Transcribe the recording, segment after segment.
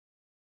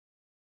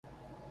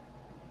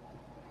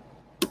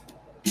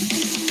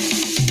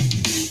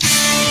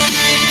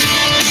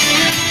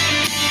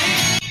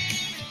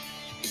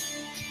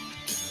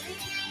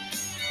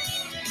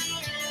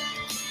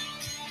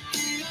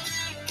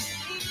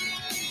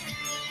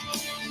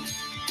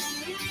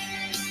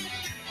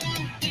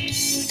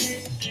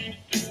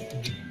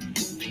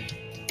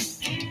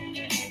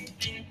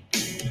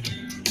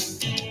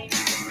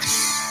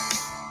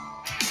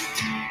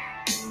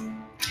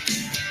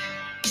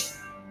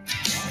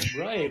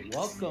Right,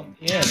 welcome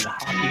in,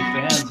 hockey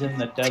fans in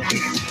the Desert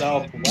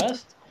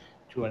Southwest,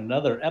 to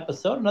another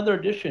episode, another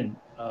edition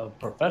of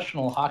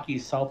Professional Hockey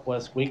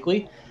Southwest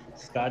Weekly.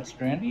 Scott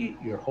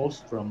Strandy, your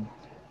host from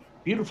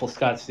beautiful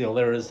Scottsdale,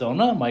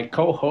 Arizona. My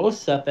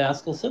co-host Seth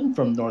Askelson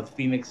from North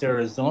Phoenix,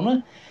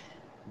 Arizona,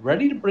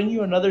 ready to bring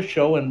you another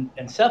show. And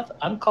Seth,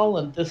 I'm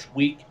calling this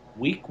week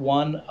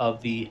one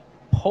of the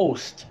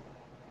post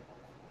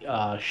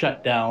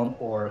shutdown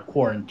or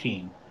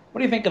quarantine. What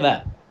do you think of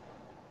that?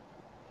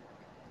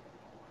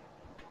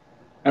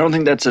 I don't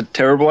think that's a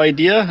terrible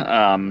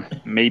idea.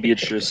 Maybe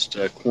it's just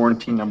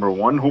quarantine number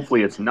one.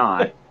 Hopefully, it's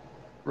not.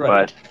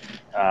 Right.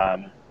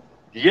 But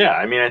yeah,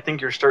 I mean, I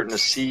think you're starting to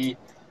see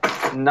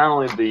not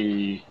only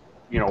the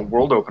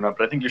world open up,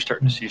 but I think you're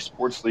starting to see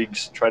sports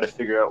leagues try to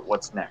figure out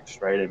what's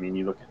next, right? I mean,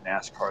 you look at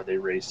NASCAR; they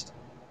raced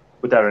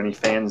without any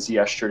fans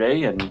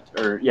yesterday, and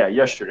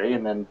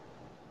then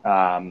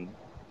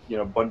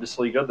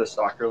Bundesliga, the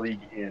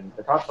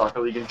top soccer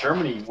league in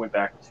Germany, went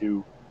back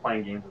to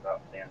playing games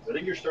without fans. I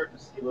think you're starting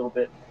to see a little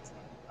bit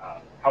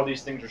how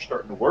these things are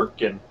starting to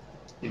work. And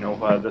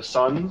the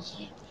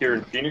Suns here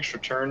in Phoenix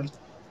returned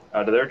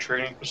to their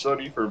training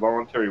facility for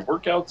voluntary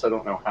workouts. I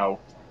don't know how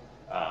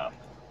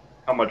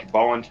much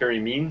voluntary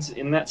means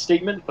in that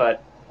statement,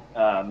 but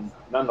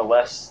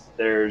nonetheless,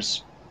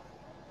 there's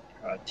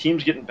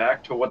teams getting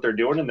back to what they're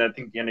doing, and I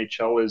think the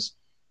NHL is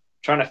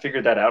trying to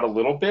figure that out a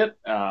little bit.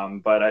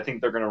 But I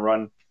think they're going to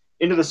run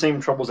into the same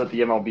troubles that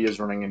the MLB is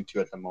running into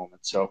at the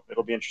moment. So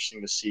it'll be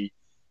interesting to see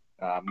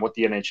what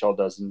the NHL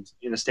does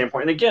in a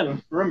standpoint. And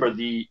again, remember,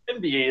 the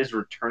NBA is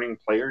returning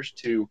players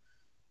to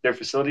their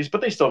facilities,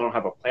 but they still don't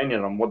have a plan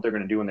yet on what they're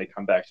going to do when they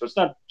come back. So it's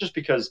not just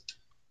because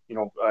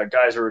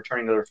guys are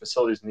returning to their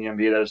facilities in the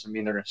NBA, that doesn't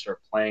mean they're going to start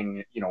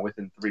playing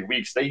within 3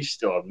 weeks. They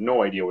still have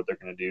no idea what they're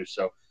going to do.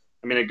 So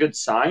I mean, a good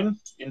sign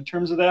in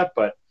terms of that,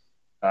 but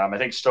I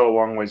think still a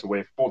long ways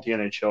away for both the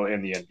NHL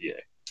and the NBA.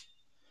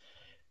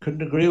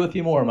 Couldn't agree with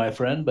you more, my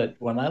friend. But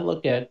when I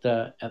look at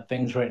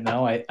things right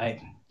now,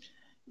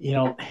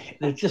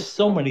 there's just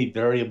so many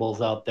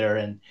variables out there.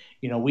 And,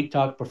 we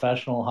talk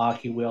professional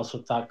hockey. We also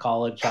talk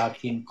college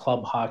hockey and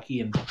club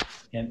hockey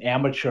and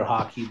amateur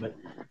hockey. But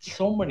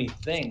so many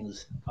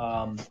things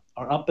are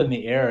up in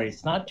the air.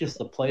 It's not just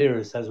the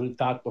players, as we've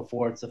talked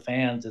before. It's the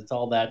fans. It's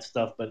all that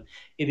stuff. But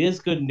it is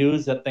good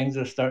news that things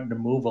are starting to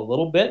move a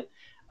little bit.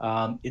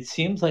 It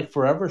seems like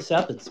forever,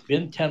 Seth. It's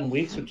been 10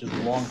 weeks, which is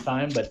a long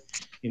time. But,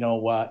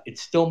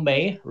 it's still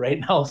May right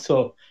now.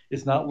 So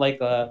it's not like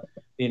the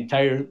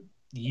entire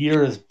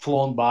year has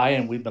flown by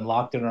and we've been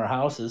locked in our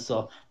houses.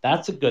 So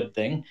that's a good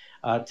thing.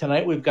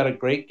 Tonight, we've got a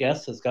great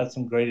guest that's got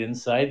some great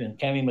insight, and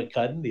Kenny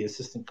McCudden, the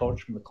assistant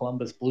coach from the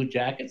Columbus Blue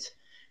Jackets,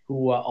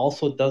 who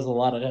also does a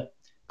lot of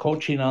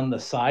coaching on the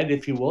side,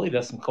 if you will. He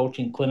does some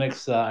coaching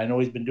clinics. I know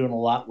he's been doing a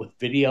lot with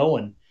video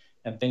and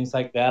things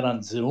like that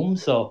on Zoom.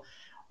 So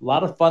a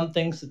lot of fun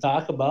things to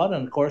talk about.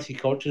 And of course, he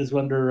coaches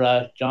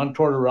under John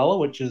Tortorella,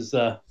 which is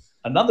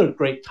another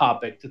great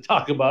topic to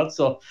talk about.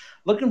 So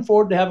looking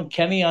forward to having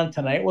Kenny on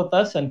tonight with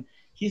us. And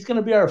he's going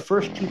to be our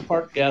first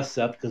two-part guest,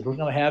 Seth, because we're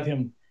going to have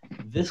him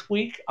this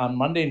week on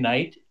Monday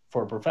night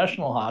for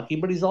professional hockey,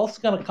 but he's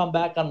also going to come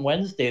back on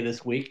Wednesday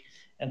this week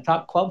and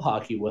talk club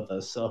hockey with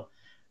us. So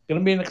going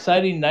to be an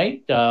exciting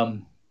night.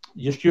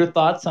 Just your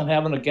thoughts on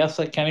having a guest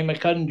like Kenny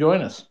McCudden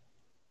join us.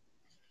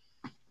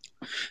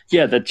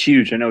 Yeah, that's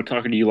huge. I know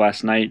talking to you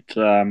last night,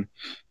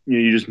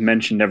 you just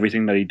mentioned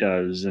everything that he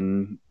does,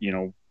 and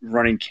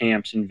running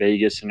camps in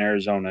Vegas and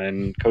Arizona,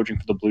 and coaching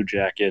for the Blue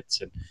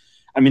Jackets. And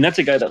I mean, that's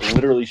a guy that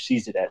literally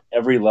sees it at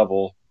every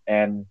level,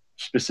 and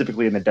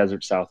specifically in the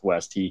Desert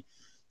Southwest. He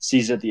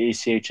sees it at the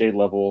ACHA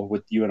level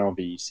with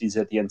UNLV, sees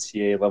it at the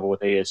NCAA level with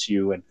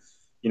ASU, and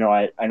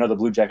I know the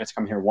Blue Jackets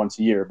come here once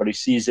a year, but he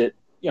sees it.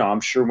 I'm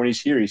sure when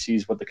he's here, he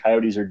sees what the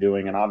Coyotes are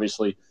doing, and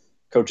obviously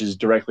coaches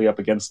directly up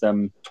against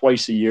them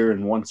twice a year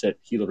and once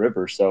at Gila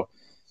River. So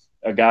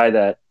a guy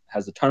that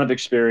has a ton of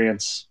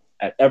experience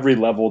at every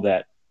level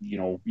that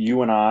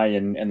you and I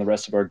and the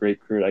rest of our great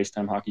crew at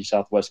Icetime Hockey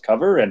Southwest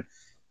cover, and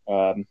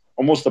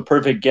almost the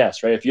perfect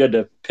guest, right? If you had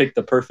to pick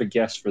the perfect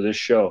guest for this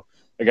show,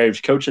 a guy who's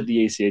coached at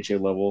the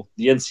ACHA level,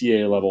 the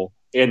NCAA level,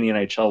 and the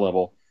NHL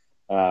level.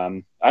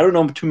 I don't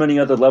know too many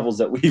other levels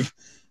that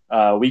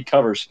we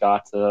cover,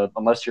 Scott,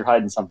 unless you're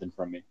hiding something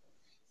from me.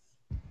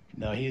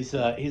 No, he's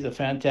a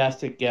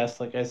fantastic guest.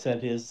 Like I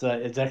said, his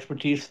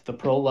expertise at the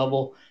pro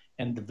level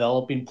and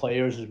developing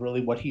players is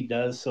really what he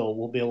does. So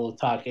we'll be able to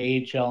talk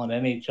AHL and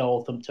NHL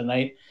with him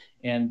tonight,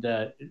 and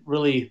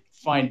really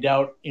find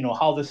out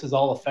how this has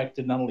all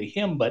affected not only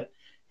him but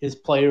his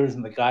players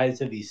and the guys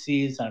that he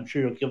sees. I'm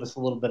sure he'll give us a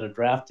little bit of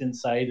draft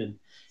insight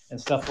and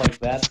and stuff like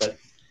that. But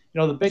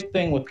the big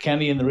thing with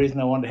Kenny, and the reason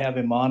I wanted to have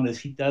him on, is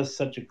he does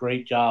such a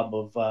great job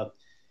of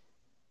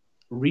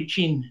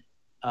reaching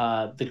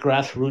the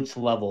grassroots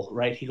level,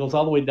 right? He goes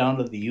all the way down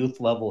to the youth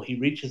level. He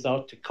reaches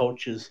out to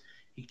coaches.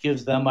 He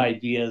gives them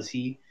ideas.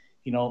 He's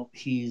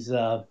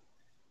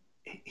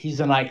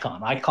an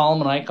icon. I call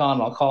him an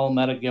icon. I'll call him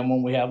that again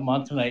when we have him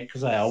on tonight,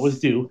 because I always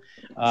do.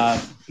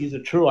 He's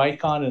a true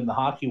icon in the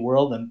hockey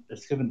world, and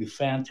it's going to be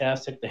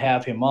fantastic to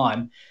have him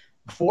on.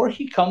 Before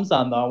he comes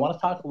on, though, I want to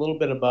talk a little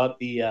bit about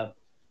the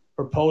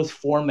proposed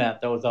format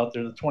that was out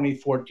there, the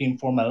 2014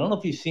 format. I don't know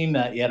if you've seen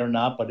that yet or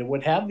not, but it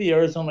would have the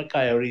Arizona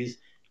Coyotes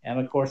and,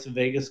 of course, the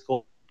Vegas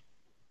Golden.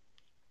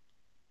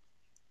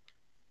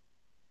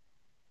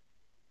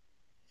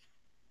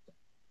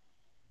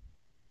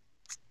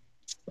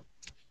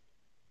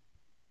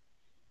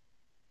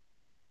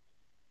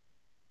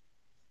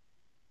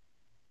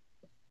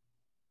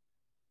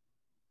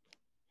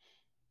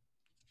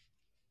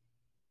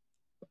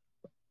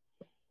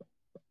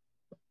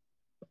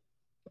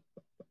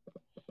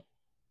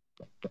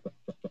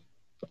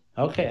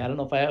 Okay, I don't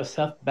know if I have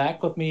Seth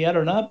back with me yet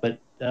or not, but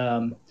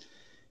we're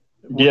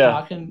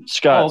talking.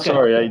 Scott,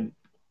 sorry,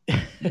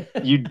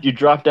 you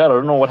dropped out. I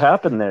don't know what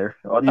happened there.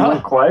 You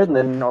went quiet, and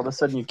then all of a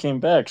sudden you came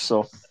back.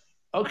 So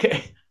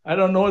okay, I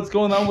don't know what's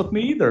going on with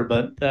me either,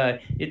 but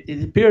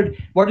it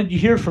appeared. What did you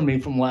hear from me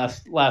from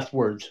last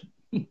words?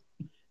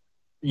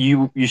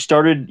 You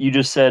started. You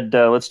just said,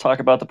 "Let's talk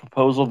about the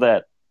proposal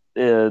that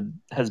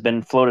has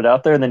been floated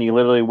out there," and then you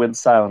literally went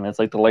silent. It's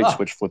like the light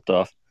switch flipped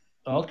off.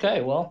 Okay,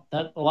 well,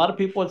 that a lot of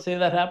people would say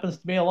that happens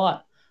to me a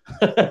lot.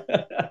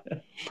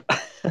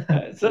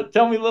 So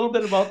tell me a little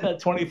bit about that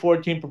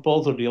 2014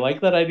 proposal. Do you like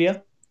that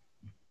idea?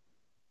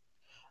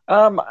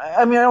 I mean,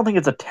 I don't think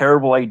it's a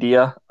terrible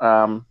idea.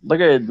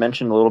 Like I had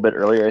mentioned a little bit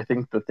earlier, I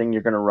think the thing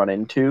you're going to run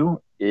into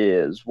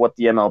is what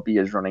the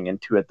MLB is running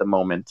into at the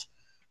moment,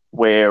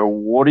 where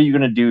what are you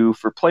going to do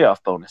for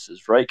playoff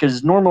bonuses, right?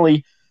 Because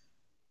normally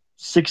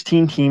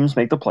 16 teams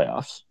make the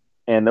playoffs,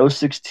 and those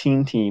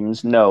 16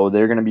 teams know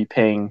they're going to be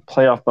paying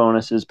playoff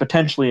bonuses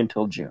potentially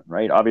until June,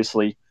 right?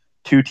 Obviously,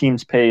 2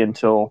 teams pay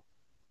until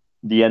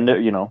the end of,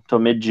 till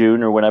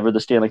mid-June or whenever the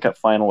Stanley Cup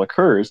final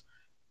occurs.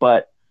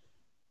 But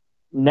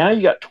now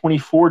you got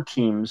 24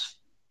 teams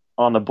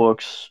on the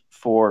books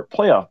for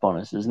playoff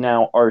bonuses.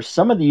 Now, are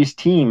some of these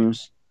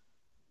teams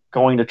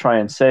going to try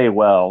and say,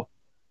 well,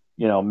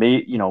 these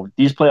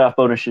playoff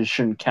bonuses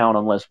shouldn't count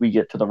unless we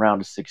get to the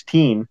round of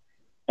 16?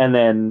 And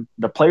then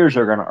the players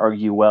are going to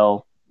argue,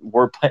 well,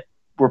 we're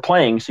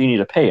playing, so you need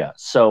to pay us.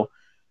 So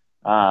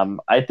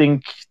I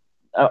think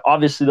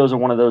obviously those are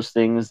one of those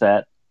things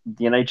that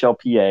the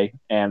NHLPA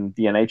and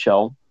the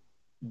NHL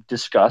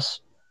discuss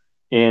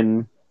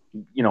in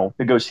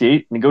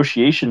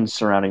negotiations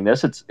surrounding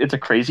this. It's a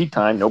crazy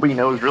time. Nobody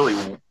knows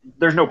really.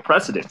 There's no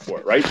precedent for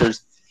it, right?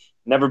 There's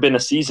never been a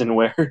season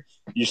where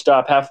you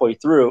stop halfway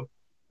through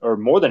or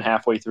more than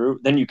halfway through,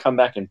 then you come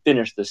back and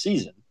finish the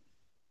season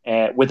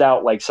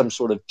without like some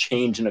sort of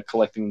change in a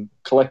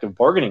collective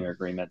bargaining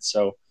agreement.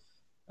 So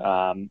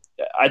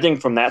I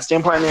think from that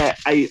standpoint,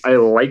 I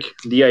like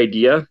the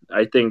idea.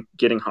 I think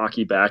getting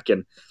hockey back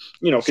and,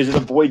 because it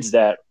avoids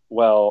that.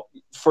 Well,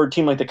 for a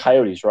team like the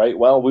Coyotes, right?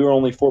 Well, we were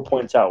only 4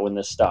 points out when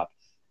this stopped.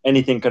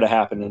 Anything could have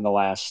happened in the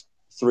last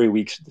 3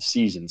 weeks of the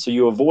season. So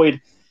you avoid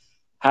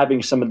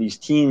having some of these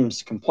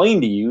teams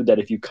complain to you that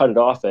if you cut it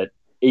off at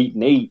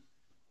 8-8,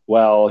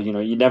 well,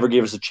 you never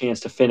gave us a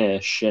chance to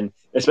finish. And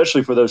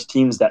especially for those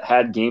teams that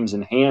had games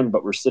in hand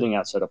but were sitting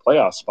outside of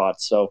playoff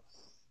spots. So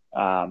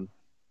I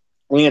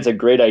think it's a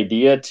great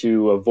idea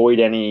to avoid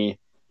any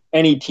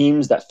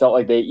teams that felt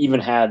like they even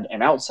had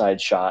an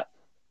outside shot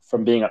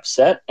from being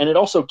upset. And it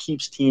also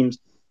keeps teams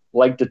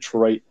like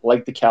Detroit,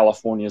 like the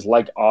Californias,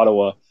 like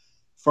Ottawa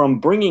from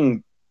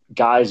bringing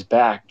guys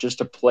back just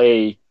to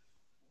play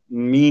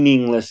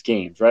meaningless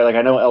games, right? Like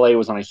I know LA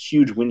was on a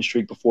huge win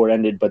streak before it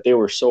ended, but they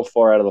were so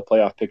far out of the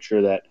playoff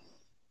picture that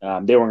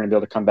they weren't going to be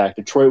able to come back.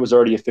 Detroit was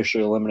already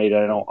officially eliminated.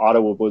 I know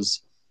Ottawa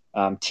was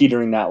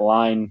teetering that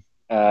line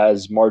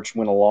as March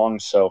went along.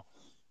 So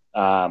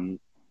I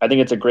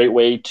think it's a great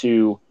way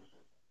to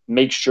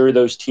make sure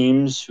those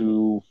teams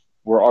who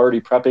were already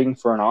prepping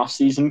for an off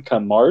season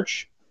come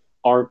March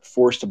aren't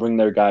forced to bring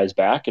their guys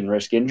back and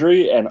risk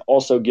injury, and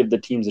also give the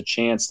teams a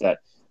chance that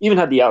even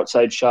had the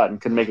outside shot and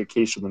could make a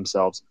case for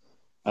themselves,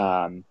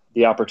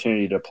 the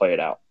opportunity to play it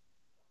out.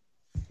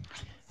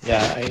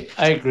 Yeah,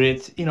 I agree.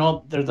 It's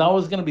there's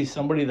always going to be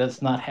somebody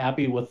that's not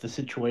happy with the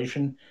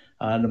situation,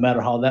 no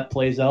matter how that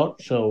plays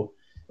out. So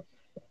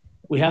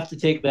we have to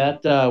take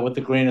that with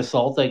a grain of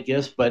salt, I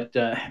guess. But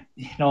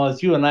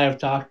as you and I have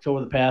talked over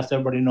the past,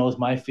 everybody knows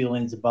my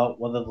feelings about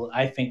whether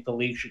I think the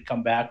league should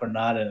come back or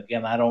not. And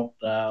again, I don't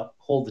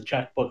hold the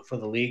checkbook for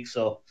the league,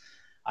 so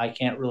I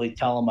can't really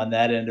tell them on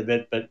that end of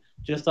it. But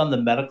just on the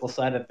medical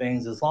side of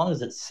things, as long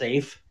as it's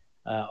safe,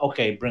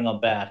 okay, bring them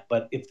back.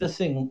 But if this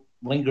thing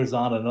lingers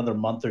on another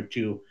month or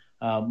two,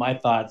 my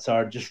thoughts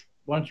are just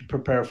why don't you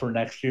prepare for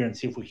next year and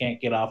see if we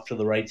can't get off to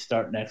the right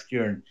start next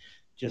year and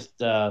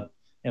just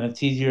And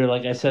it's easier,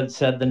 like I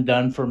said than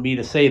done for me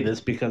to say this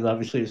because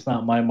obviously it's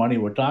not my money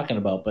we're talking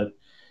about. But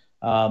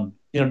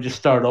just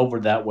start over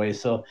that way.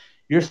 So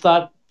your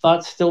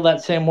thoughts still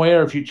that same way,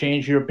 or if you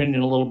change your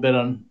opinion a little bit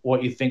on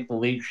what you think the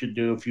league should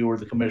do if you were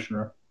the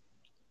commissioner?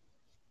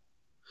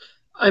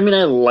 I mean,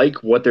 I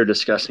like what they're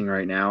discussing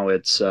right now.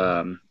 It's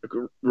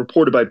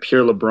reported by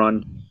Pierre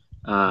LeBrun.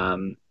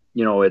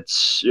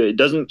 It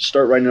doesn't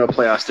start right into the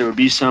playoffs. There would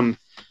be some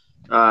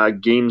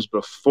games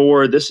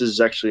before. This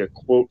is actually a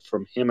quote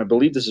from him. I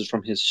believe this is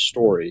from his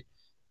story.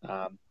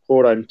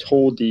 Quote: "I'm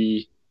told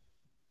the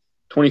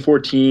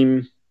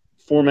 2014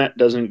 format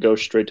doesn't go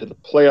straight to the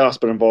playoffs,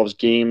 but involves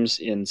games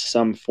in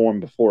some form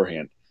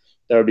beforehand.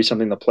 That would be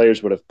something the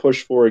players would have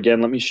pushed for.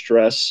 Again, let me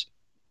stress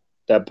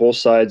that both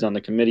sides on the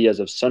committee as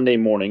of Sunday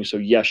morning, so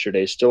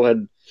yesterday, still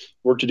had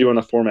work to do on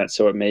the format,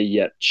 so it may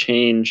yet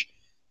change,"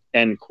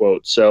 end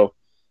quote. So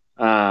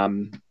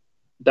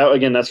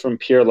that's from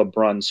Pierre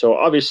LeBrun. So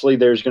obviously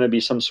there's going to be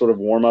some sort of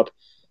warm up.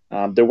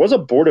 There was a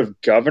board of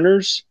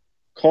governors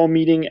call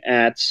meeting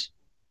at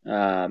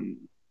 3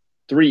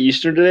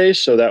 Eastern today,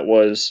 so that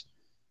was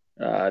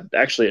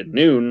actually at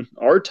noon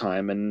our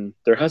time, and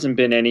there hasn't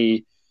been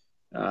any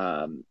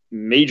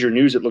major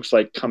news, it looks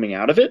like, coming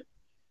out of it.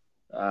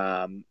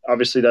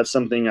 Obviously, that's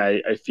something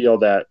I feel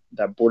that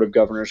board of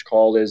governors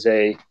call is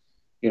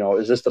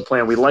is this the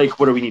plan we like?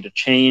 What do we need to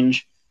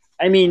change?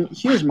 I mean,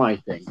 here's my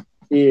thing: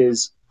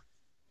 is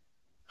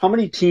how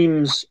many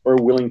teams are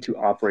willing to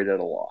operate at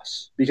a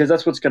loss? Because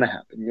that's what's going to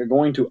happen. You're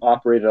going to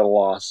operate at a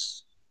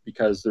loss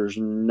because there's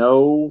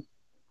no,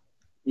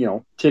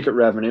 ticket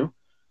revenue,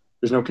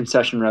 there's no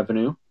concession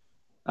revenue,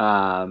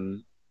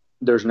 um,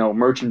 there's no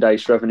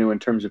merchandise revenue in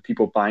terms of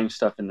people buying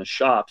stuff in the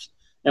shops.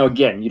 Now,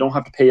 again, you don't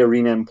have to pay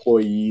arena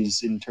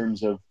employees in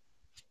terms of,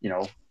 you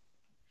know,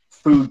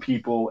 food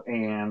people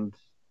and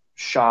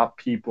shop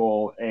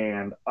people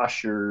and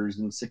ushers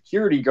and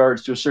security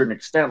guards to a certain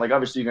extent. Like,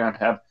 obviously, you're going to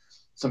have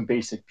some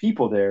basic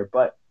people there,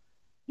 but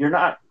you're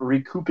not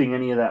recouping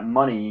any of that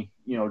money,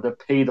 to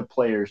pay the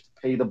players, to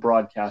pay the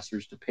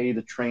broadcasters, to pay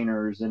the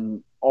trainers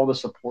and all the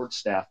support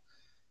staff.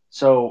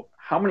 So,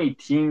 how many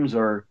teams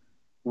are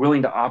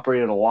willing to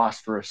operate at a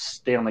loss for a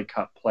Stanley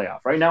Cup playoff?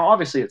 Right now,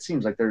 obviously, it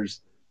seems like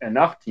there's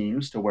enough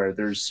teams to where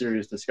there's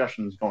serious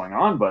discussions going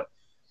on, but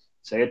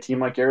say a team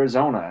like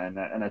Arizona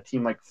and a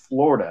team like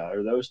Florida,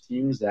 or those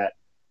teams that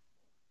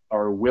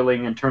are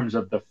willing, in terms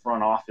of the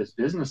front office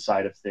business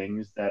side of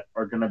things, that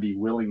are going to be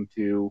willing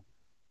to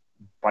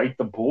bite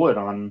the bullet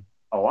on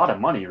a lot of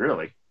money,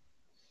 really.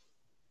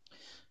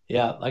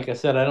 Yeah, like I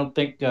said, I don't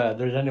think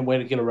there's any way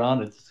to get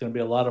around it. It's going to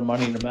be a lot of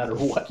money no matter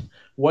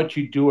what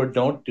you do or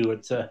don't do.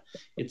 It's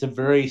a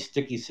very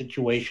sticky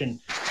situation.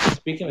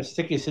 Speaking of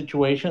sticky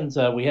situations,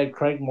 we had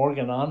Craig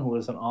Morgan on, who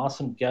was an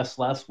awesome guest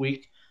last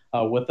week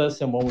with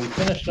us. And when we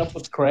finished up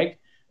with Craig,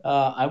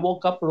 I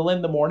woke up early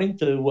in the morning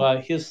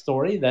to his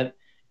story that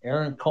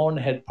Aaron Cohn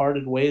had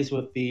parted ways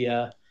with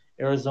the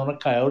Arizona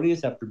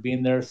Coyotes after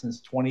being there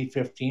since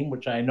 2015,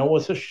 which I know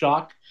was a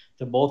shock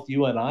to both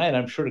you and I, and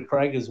I'm sure to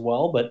Craig as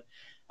well. But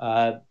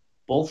uh,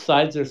 both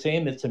sides are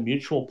saying it's a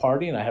mutual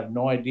party, and I have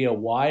no idea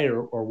why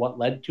or what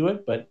led to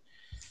it. But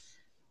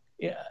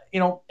yeah,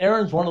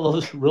 Aaron's one of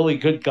those really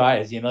good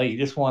guys. You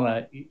just want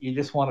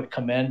to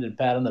commend and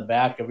pat on the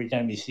back every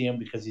time you see him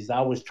because he's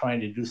always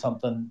trying to do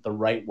something the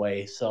right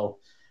way. So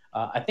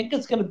I think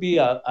it's going to be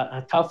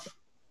a tough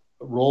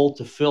role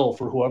to fill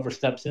for whoever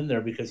steps in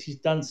there because he's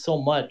done so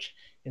much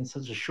in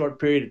such a short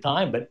period of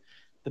time. But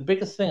the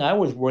biggest thing I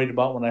was worried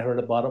about when I heard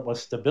about it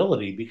was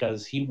stability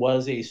because he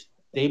was a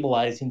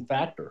stabilizing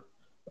factor.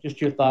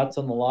 Just your thoughts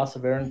on the loss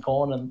of Aaron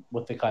Cohen and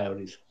with the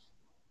Coyotes.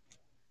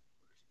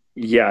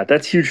 Yeah,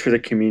 that's huge for the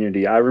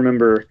community. I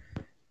remember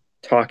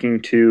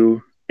talking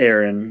to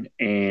Aaron,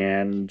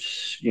 and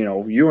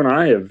you and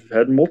I have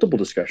had multiple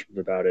discussions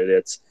about it.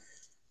 It's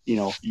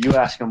you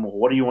ask him, well,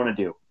 what do you want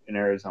to do in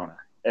Arizona?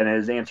 And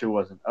his answer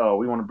wasn't, oh,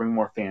 we want to bring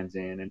more fans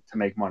in and to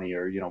make money,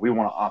 or we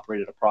want to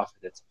operate at a profit.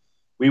 It's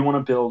we want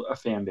to build a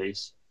fan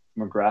base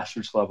from a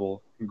grassroots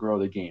level and grow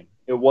the game.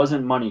 It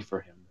wasn't money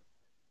for him.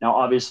 Now,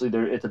 obviously,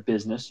 it's a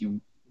business.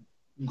 You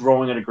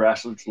growing at a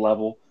grassroots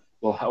level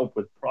will help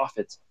with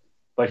profits,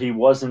 but he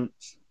wasn't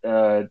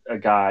a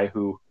guy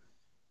who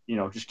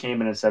just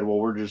came in and said, well,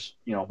 we're just,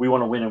 we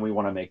want to win and we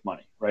want to make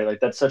money, right?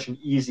 Like, that's such an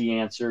easy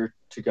answer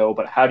to go,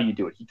 but how do you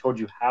do it? He told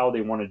you how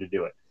they wanted to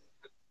do it.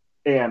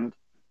 And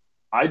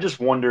I just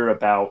wonder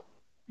about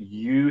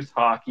youth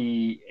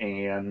hockey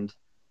and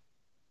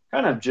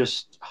kind of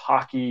just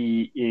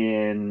hockey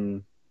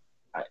in,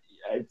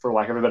 for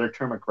lack of a better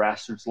term, a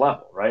grassroots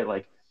level, right?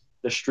 Like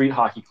the street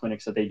hockey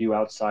clinics that they do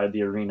outside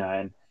the arena.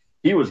 And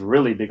he was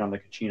really big on the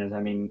Kachinas.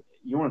 I mean,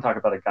 you want to talk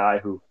about a guy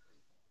who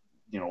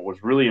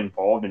was really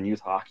involved in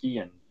youth hockey.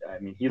 And I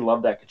mean, he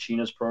loved that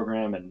Kachinas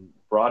program and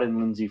brought in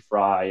Lindsey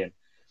Fry. And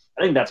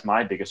I think that's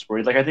my biggest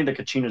worry. Like, I think the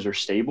Kachinas are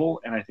stable,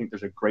 and I think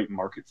there's a great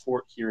market for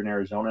it here in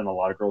Arizona, and a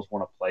lot of girls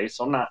want to play.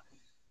 So I'm not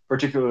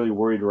particularly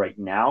worried right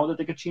now that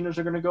the Kachinas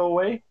are going to go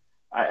away.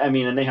 I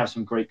mean, and they have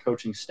some great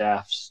coaching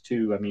staffs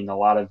too. I mean, a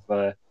lot of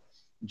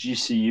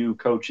GCU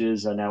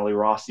coaches, Natalie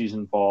Rossi's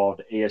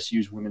involved.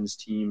 ASU's women's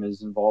team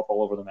is involved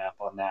all over the map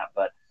on that.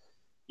 But,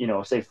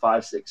 say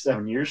 5, 6,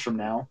 7 years from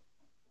now,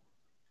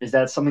 is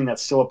that something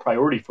that's still a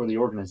priority for the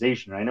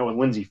organization? I know with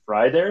Lindsey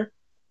Fry there,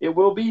 it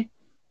will be.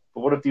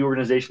 But what if the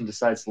organization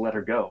decides to let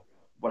her go?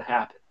 What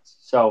happens?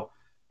 So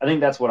I think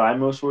that's what I'm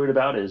most worried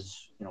about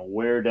is,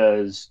 where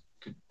does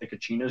the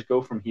Kachinas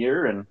go from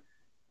here? And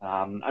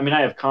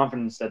I have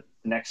confidence that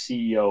the next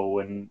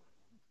CEO and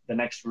the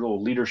next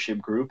real leadership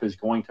group is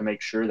going to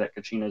make sure that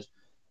Kachinas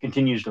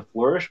continues to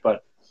flourish.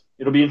 But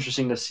it'll be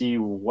interesting to see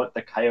what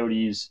the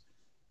Coyotes'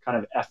 kind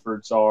of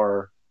efforts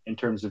are in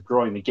terms of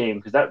growing the game,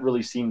 because that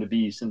really seemed to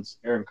be, since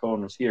Aaron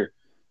Cohen was here,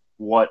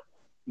 what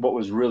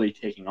was really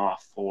taking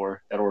off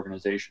for that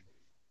organization.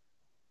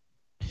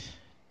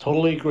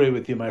 Totally agree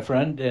with you, my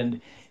friend.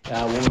 And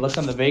when we look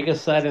on the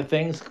Vegas side of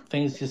things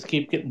just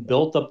keep getting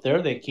built up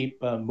there. They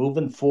keep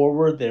moving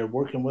forward. They're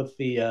working with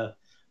the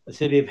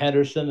city of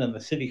Henderson and the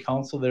city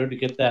council there to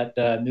get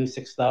that new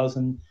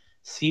 6,000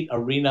 seat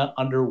arena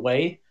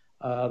underway.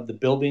 The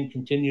building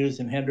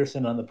continues in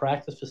Henderson on the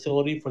practice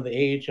facility for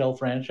the AHL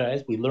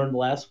franchise. We learned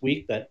last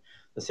week that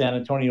the San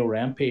Antonio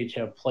Rampage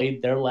have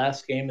played their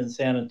last game in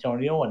San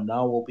Antonio and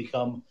now will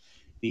become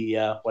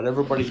the what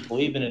everybody's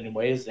believing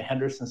anyways, the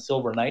Henderson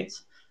Silver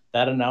Knights.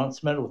 That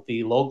announcement with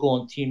the logo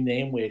and team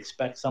name we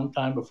expect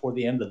sometime before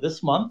the end of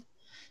this month.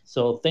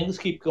 So things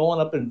keep going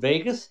up in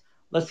Vegas.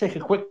 Let's take a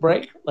quick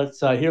break.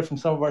 Let's hear from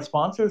some of our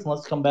sponsors, and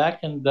let's come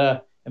back and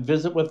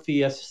visit with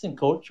the assistant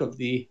coach of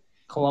the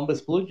Columbus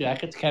Blue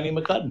Jackets, Kenny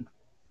McCudden.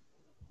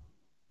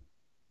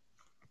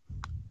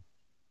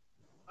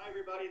 Hi,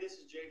 everybody. This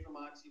is Jay from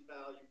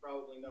OxyPal. You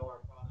probably know our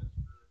products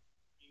for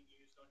being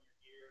used on your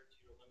gear to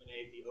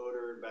eliminate the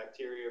odor and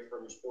bacteria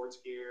from your sports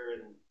gear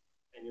and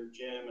your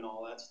gym and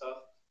all that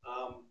stuff.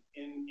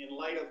 In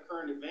light of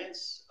current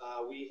events,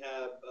 we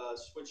have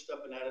switched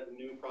up and added a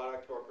new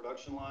product to our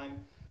production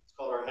line. It's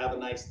called our Have a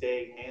Nice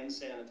Day hand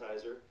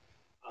sanitizer.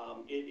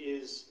 It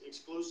is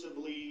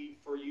exclusively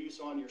for use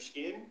on your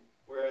skin,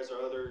 whereas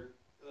our other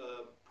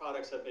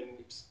products have been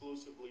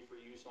exclusively for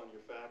use on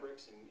your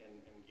fabrics and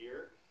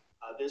gear.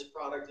 This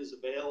product is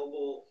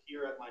available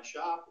here at my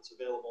shop. It's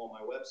available on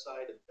my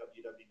website at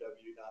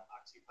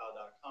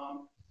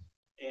www.oxypal.com.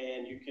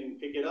 And you can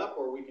pick it up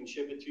or we can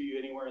ship it to you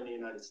anywhere in the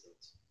United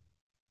States.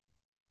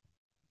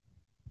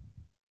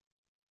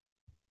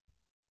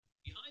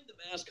 Behind the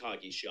Mask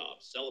Hockey Shop,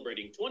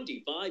 celebrating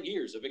 25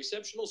 years of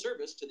exceptional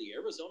service to the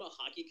Arizona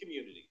hockey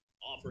community,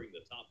 offering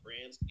the top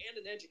brands and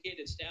an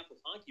educated staff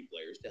of hockey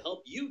players to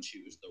help you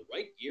choose the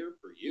right gear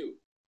for you.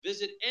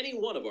 Visit any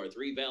one of our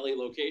 3 Valley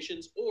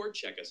locations or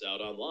check us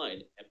out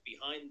online at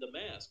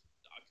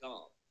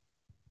behindthemask.com.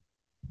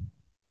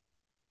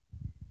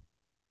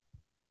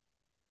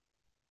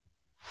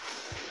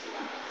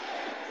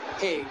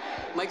 Hey,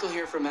 Michael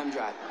here from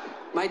M-Drive.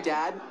 My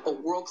dad, a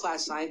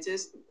world-class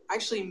scientist,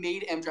 actually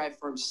made M-Drive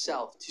for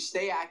himself to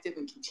stay active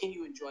and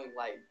continue enjoying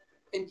life.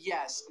 And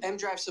yes,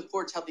 M-Drive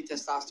supports healthy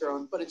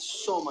testosterone, but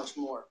it's so much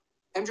more.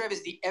 M-Drive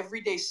is the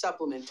everyday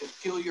supplement to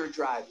fuel your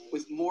drive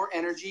with more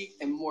energy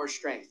and more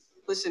strength.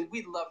 Listen,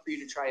 we'd love for you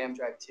to try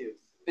M-Drive too.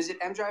 Visit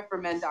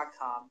mdriveformen.com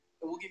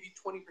and we'll give you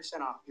 20%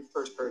 off your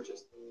first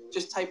purchase.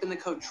 Just type in the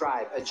code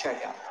DRIVE at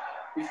checkout.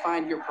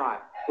 Refine your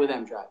prime with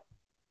M-Drive.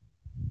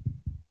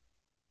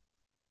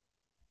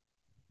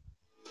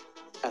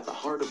 At the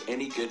heart of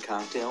any good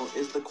cocktail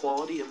is the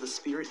quality of the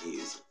spirit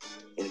used.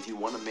 And if you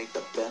want to make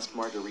the best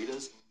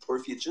margaritas, or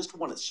if you just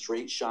want a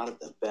straight shot of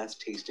the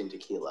best tasting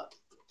tequila,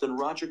 then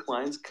Roger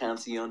Clyne's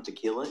Cancion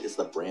Tequila is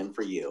the brand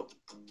for you.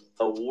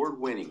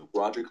 Award-winning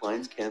Roger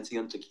Clyne's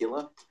Cancion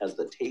Tequila has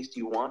the taste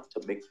you want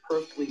to make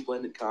perfectly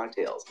blended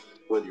cocktails,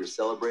 whether you're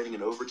celebrating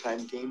an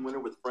overtime game winner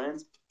with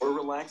friends or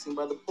relaxing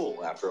by the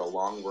pool after a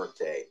long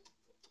workday.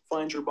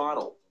 Find your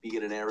bottle, be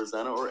it in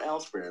Arizona or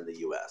elsewhere in the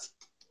U.S.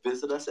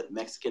 Visit us at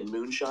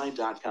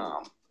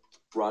MexicanMoonshine.com.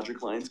 Roger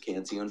Clyne's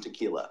Cancion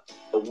Tequila,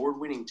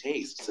 award-winning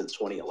taste since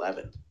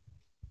 2011.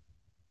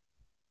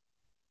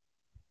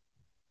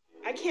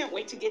 I can't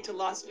wait to get to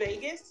Las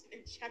Vegas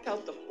and check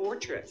out the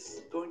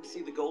Fortress. Going to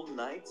see the Golden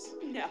Knights?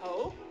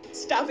 No,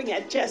 stopping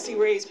at Jessie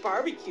Rae's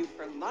barbecue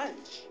for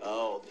lunch.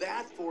 Oh,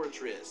 that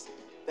Fortress.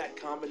 That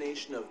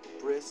combination of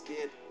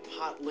brisket,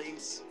 hot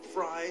links,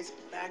 fries,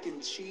 mac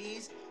and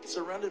cheese,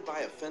 surrounded by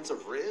a fence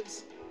of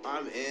ribs?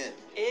 I'm in.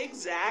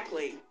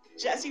 Exactly.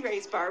 Jessie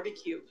Rae's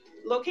barbecue,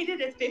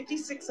 located at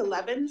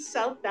 5611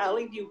 South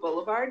Valley View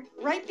Boulevard,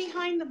 right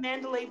behind the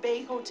Mandalay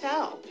Bay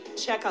Hotel.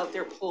 Check out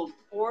their pulled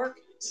pork,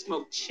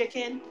 smoked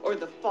chicken, or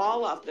the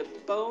fall off the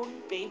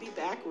bone baby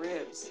back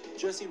ribs.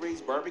 Jessie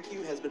Rae's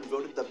barbecue has been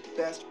voted the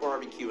best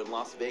barbecue in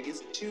Las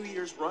Vegas 2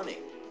 years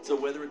running. So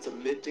whether it's a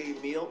midday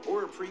meal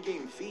or a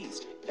pregame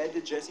feast, head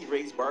to Jessie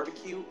Rae's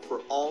barbecue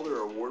for all their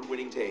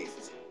award-winning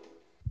tastes.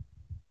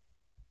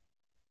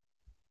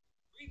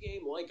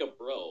 Pre-game like a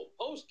pro,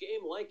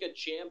 post-game like a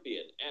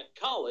champion at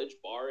College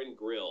Bar and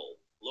Grill.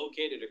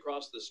 Located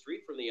across the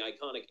street from the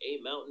iconic A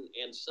Mountain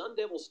and Sun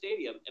Devil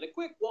Stadium and a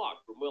quick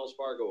walk from Wells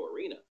Fargo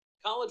Arena.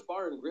 College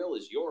Bar and Grill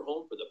is your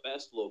home for the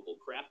best local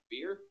craft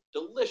beer,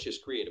 delicious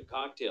creative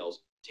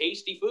cocktails,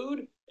 tasty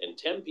food, and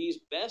Tempe's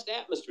best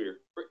atmosphere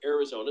for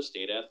Arizona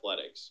State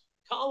athletics.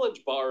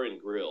 College Bar and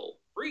Grill.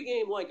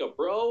 Pre-game like a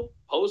bro,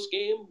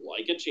 post-game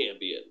like a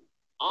champion.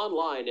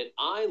 Online at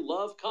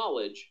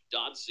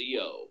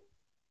ilovecollege.co.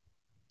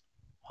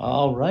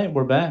 All right,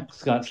 we're back.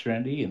 Scott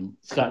Strandy in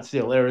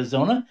Scottsdale,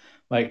 Arizona.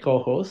 My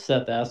co-host,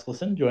 Seth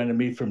Askelson, joining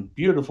me from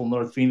beautiful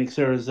North Phoenix,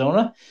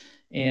 Arizona.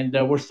 And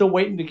we're still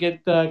waiting to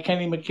get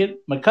Kenny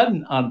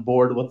McCudden on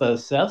board with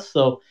us, Seth.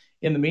 So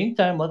in the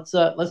meantime, let's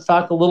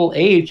talk a little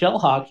AHL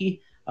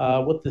hockey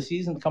with the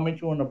season coming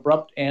to an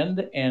abrupt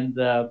end and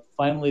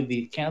finally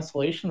the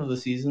cancellation of the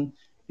season.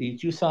 The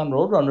Tucson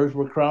Roadrunners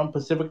were crowned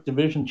Pacific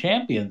Division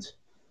champions.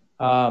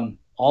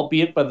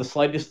 Albeit by the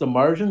slightest of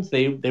margins.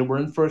 They were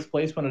in first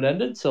place when it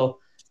ended, so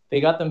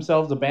they got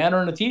themselves a banner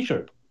and a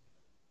T-shirt.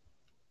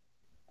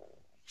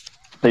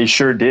 They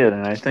sure did,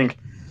 and I think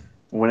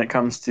when it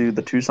comes to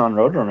the Tucson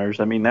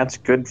Roadrunners, I mean, that's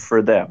good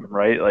for them,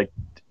 right? Like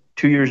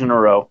 2 years in a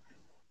row,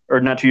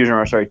 or not 2 years in a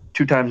row, sorry,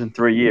 2 times in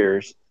 3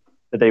 years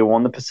that they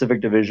won the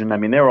Pacific Division. I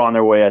mean, they were on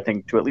their way, I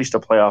think, to at least a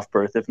playoff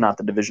berth, if not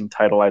the division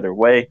title either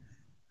way.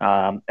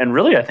 And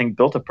really, I think,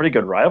 built a pretty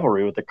good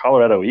rivalry with the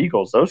Colorado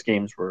Eagles. Those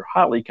games were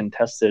hotly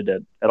contested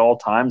at all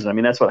times. And I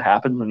mean, that's what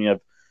happens when you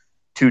have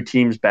two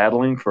teams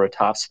battling for a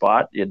top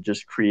spot. It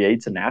just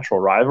creates a natural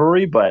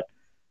rivalry. But,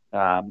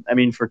 I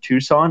mean, for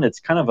Tucson, it's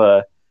kind of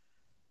I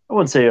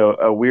wouldn't say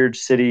a weird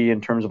city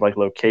in terms of like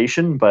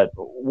location, but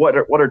what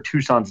are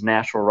Tucson's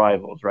natural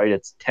rivals, right?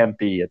 It's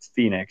Tempe, it's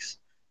Phoenix.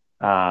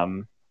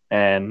 And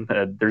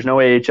there's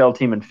no AHL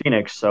team in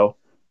Phoenix. So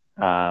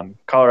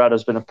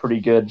Colorado's been a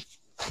pretty good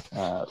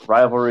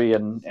rivalry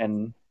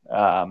and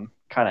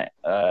kind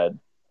of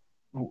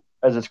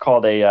as it's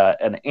called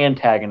an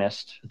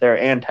antagonist. Their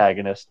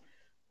antagonist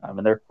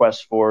in their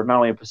quest for not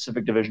only a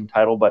Pacific Division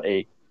title but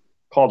a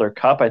Calder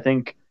Cup. I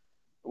think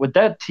with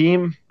that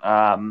team,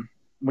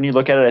 when you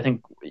look at it, I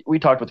think we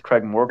talked with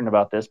Craig Morgan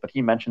about this, but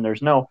he mentioned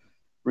there's no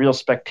real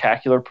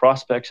spectacular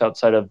prospects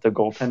outside of the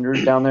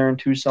goaltenders down there in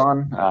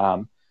Tucson.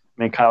 I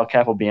mean, Kyle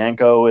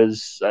Capobianco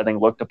is, I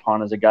think, looked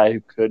upon as a guy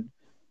who could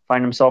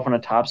find himself in a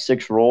top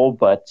 6 role,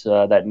 but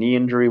that knee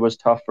injury was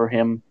tough for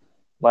him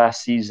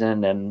last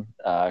season and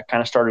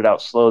kind of started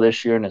out slow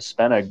this year and has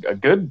spent a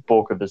good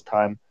bulk of his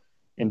time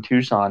in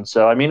Tucson.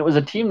 So, I mean, it was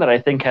a team that I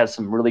think has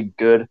some really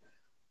good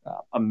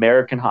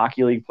American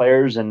Hockey League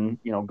players, and,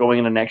 you know, going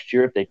into next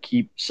year, if they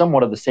keep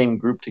somewhat of the same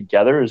group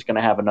together, is going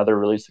to have another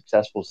really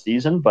successful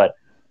season. But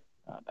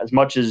as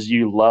much as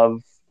you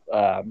love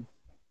an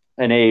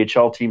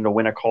AHL team to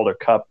win a Calder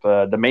Cup,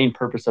 the main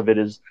purpose of it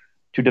is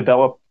to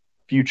develop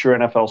future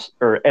NFL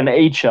or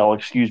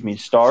NHL,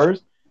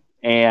 stars.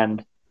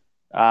 And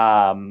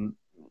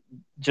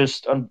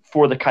just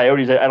for the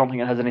Coyotes, I don't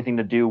think it has anything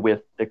to do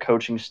with the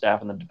coaching staff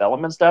and the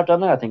development staff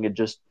down there. I think it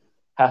just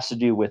has to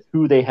do with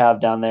who they have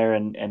down there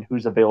and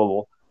who's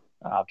available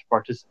to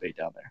participate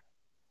down there.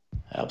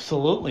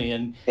 Absolutely.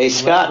 And hey,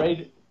 Scott,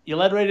 you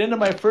led right into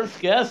my first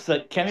guest,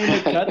 Kenny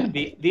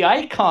McCudden, the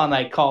icon,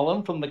 I call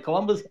him, from the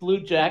Columbus Blue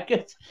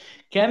Jackets.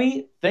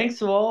 Kenny, thanks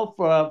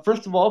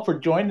first of all for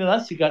joining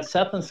us. You got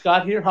Seth and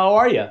Scott here. How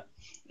are you?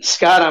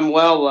 Scott, I'm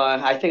well.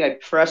 I think I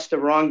pressed the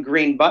wrong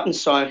green button,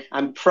 so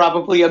I'm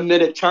probably a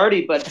minute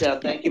tardy, but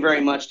thank you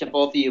very much to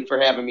both of you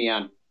for having me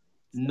on.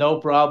 No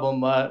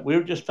problem. We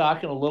were just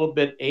talking a little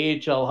bit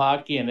AHL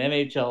hockey and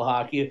NHL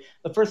hockey.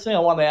 The first thing I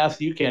want to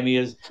ask you, Kenny,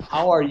 is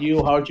how are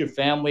you? How's your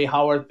family?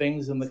 How are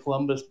things in the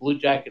Columbus Blue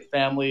Jacket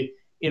family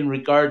in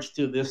regards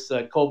to this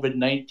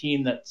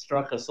COVID-19 that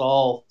struck us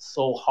all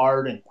so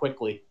hard and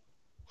quickly?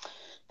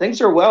 Things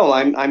are well.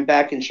 I'm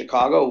back in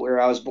Chicago, where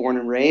I was born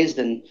and raised,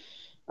 and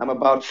I'm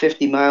about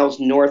 50 miles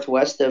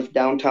northwest of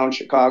downtown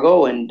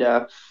Chicago,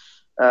 and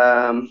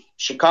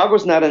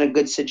Chicago's not in a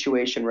good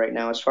situation right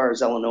now as far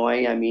as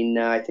Illinois. I mean,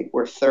 I think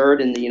we're third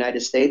in the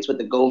United States with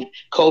the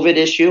COVID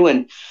issue,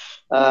 and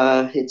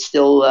it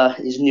still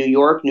is New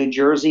York, New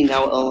Jersey,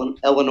 now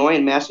Illinois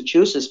and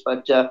Massachusetts,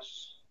 but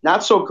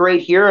not so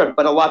great here,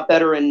 but a lot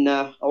better in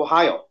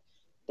Ohio.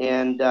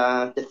 And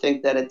to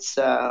think that it's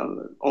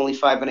only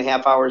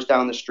 5.5 hours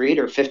down the street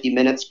or 50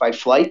 minutes by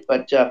flight,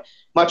 but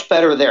much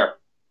better there.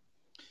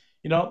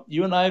 You know,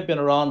 you and I have been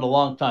around a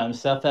long time.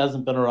 Seth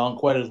hasn't been around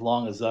quite as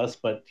long as us,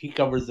 but he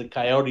covers the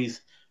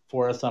Coyotes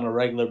for us on a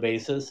regular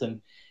basis.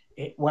 And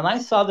when I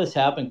saw this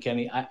happen,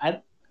 Kenny,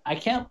 I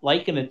can't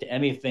liken it to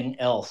anything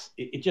else.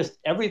 It just,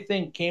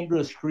 everything came to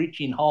a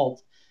screeching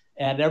halt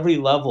at every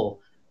level.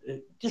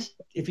 Just,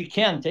 if you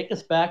can, take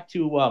us back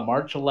to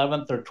March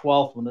 11th or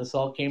 12th when this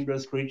all came to a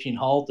screeching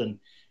halt. And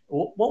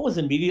what was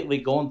immediately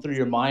going through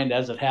your mind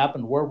as it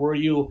happened? Where were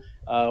you?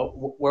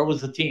 Where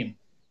was the team?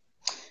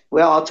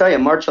 Well, I'll tell you,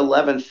 March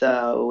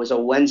 11th was a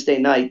Wednesday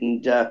night,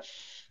 and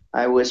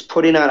I was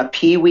putting on a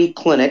Pee Wee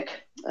clinic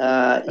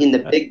in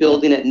the big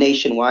building at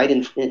Nationwide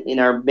in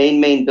our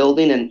main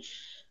building. And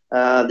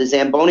the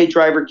Zamboni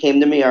driver came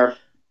to me, our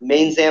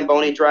main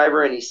Zamboni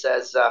driver, and he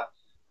says,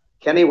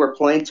 Kenny, we're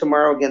playing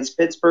tomorrow against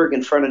Pittsburgh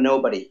in front of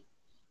nobody.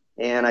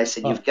 And I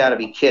said, you've got to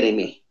be kidding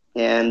me.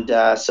 And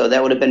so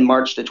that would have been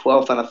March the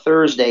 12th on a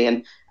Thursday.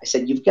 And I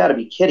said, "You've got to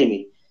be kidding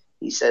me."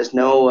 He says,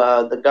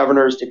 "No, the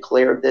governor's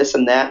declared this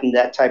and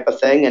that type of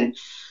thing." And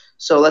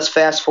so let's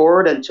fast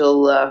forward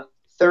until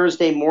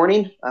Thursday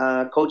morning.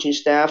 Coaching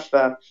staff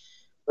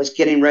was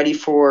getting ready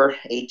for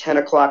a 10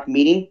 o'clock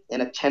meeting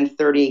and a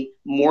 10:30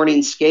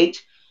 morning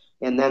skate.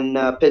 And then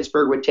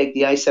Pittsburgh would take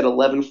the ice at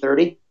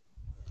 11:30,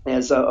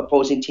 as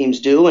opposing teams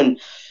do. And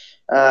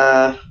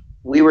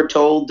we were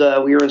told,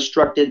 we were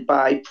instructed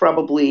by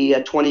probably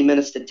 20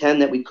 minutes to 10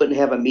 that we couldn't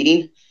have a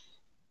meeting,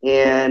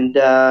 and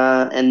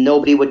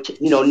nobody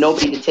would,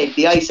 nobody to take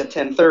the ice at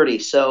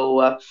 10:30.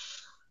 So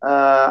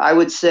I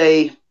would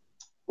say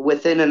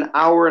within an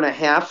hour and a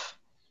half,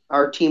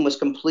 our team was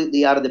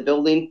completely out of the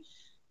building,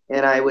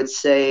 and I would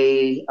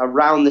say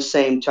around the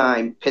same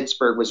time,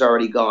 Pittsburgh was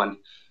already gone.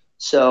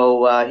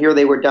 So here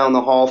they were down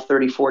the hall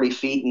 30, 40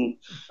 feet,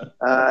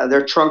 and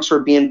their trunks were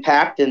being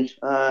packed, and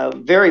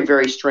very,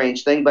 very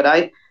strange thing. But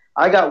I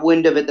got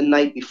wind of it the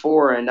night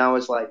before, and I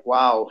was like,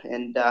 wow.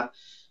 And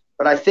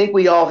but I think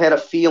we all had a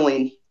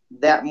feeling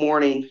that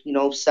morning,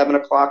 7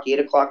 o'clock, 8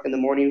 o'clock in the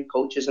morning,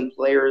 coaches and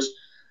players,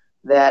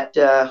 that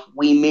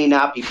we may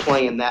not be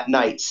playing that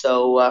night.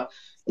 So,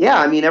 yeah,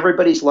 I mean,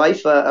 everybody's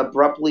life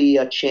abruptly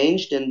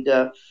changed, and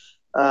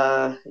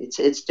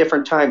it's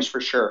different times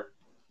for sure.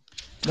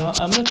 No,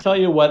 I'm going to tell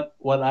you what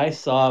I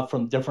saw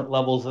from different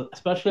levels,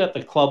 especially at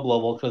the club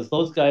level, because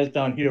those guys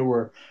down here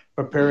were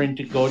preparing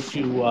to go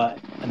to a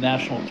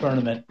national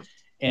tournament.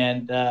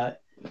 And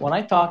when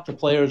I talked to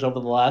players over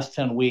the last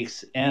 10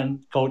 weeks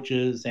and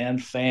coaches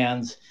and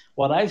fans,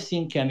 what I've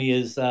seen, Kenny,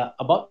 is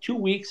about 2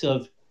 weeks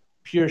of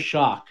pure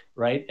shock,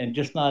 right? And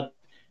just not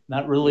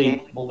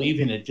really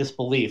believing it, just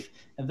belief.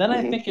 And then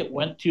I think it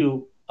went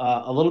to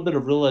a little bit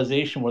of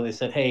realization where they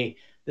said, hey,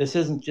 this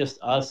isn't just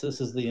us. This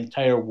is the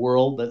entire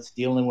world that's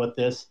dealing with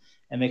this.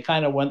 And they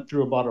kind of went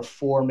through about a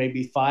 4,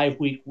 maybe 5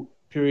 week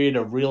period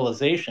of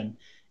realization.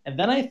 And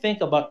then I think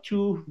about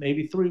 2,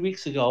 maybe 3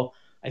 weeks ago,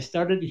 I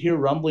started to hear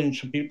rumblings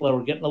from people that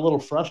were getting a little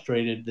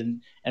frustrated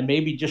and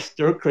maybe just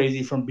stir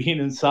crazy from being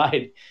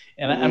inside.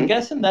 And I'm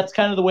guessing that's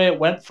kind of the way it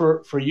went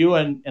for you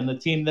and the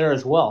team there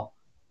as well.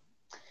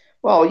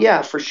 Well,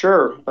 yeah, for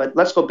sure. But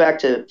let's go back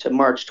to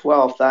March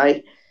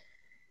 12th.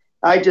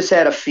 I just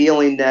had a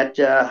feeling that,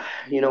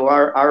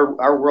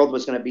 our world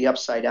was going to be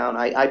upside down.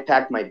 I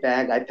packed my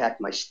bag. I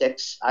packed my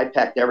sticks. I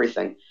packed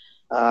everything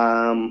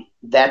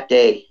that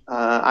day.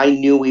 I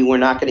knew we were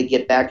not going to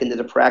get back into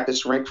the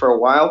practice rink for a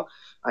while.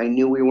 I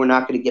knew we were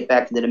not going to get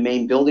back into the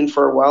main building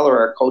for a while, or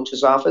our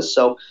coach's office.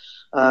 So,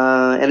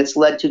 and it's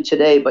led to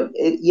today. But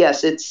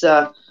yes, it's,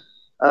 I've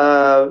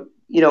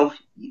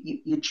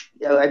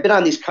been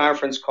on these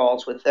conference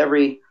calls with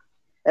every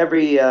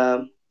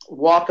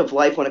walk of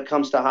life when it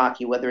comes to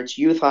hockey, whether it's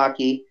youth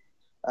hockey,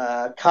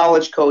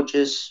 college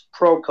coaches,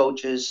 pro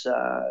coaches,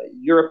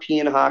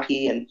 European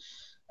hockey, and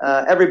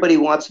everybody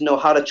wants to know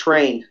how to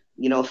train,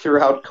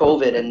 throughout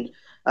COVID. And,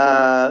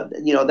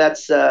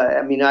 that's,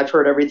 I've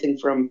heard everything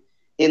from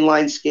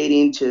inline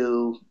skating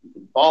to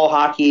ball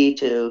hockey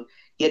to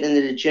getting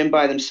into the gym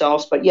by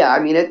themselves. But yeah, I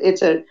mean,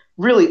 it's a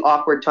really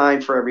awkward time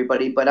for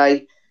everybody, but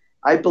I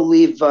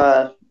believe,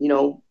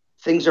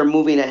 things are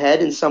moving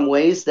ahead in some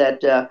ways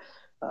that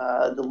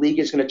the league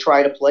is going to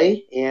try to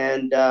play.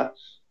 And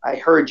I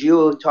heard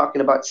you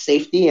talking about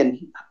safety,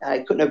 and I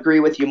couldn't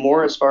agree with you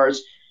more as far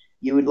as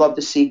you would love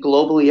to see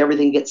globally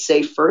everything get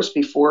safe first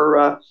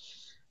before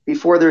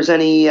there's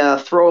any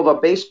throw of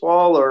a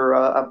baseball or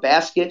a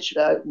basket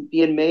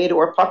being made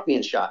or a puck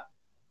being shot.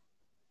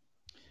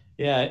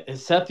 Yeah,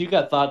 Seth, you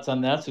got thoughts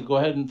on that, so go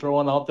ahead and throw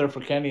one out there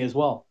for Kenny as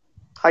well.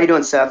 How you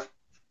doing, Seth?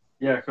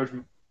 Yeah, Coach.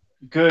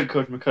 Good,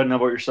 Coach McCudden. How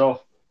about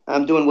yourself?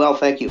 I'm doing well,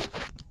 thank you.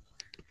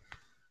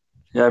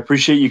 Yeah, I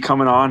appreciate you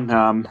coming on.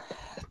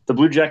 The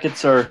Blue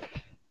Jackets are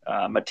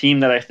a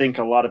team that I think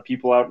a lot of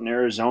people out in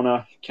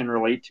Arizona can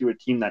relate to, a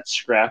team that's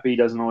scrappy,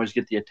 doesn't always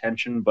get the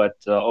attention, but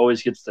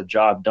always gets the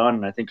job done,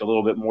 and I think a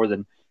little bit more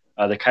than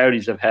the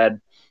Coyotes have had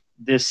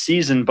this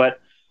season. But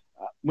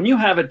when you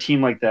have a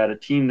team like that, a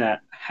team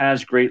that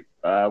has great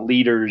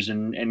leaders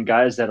and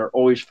guys that are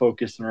always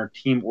focused and are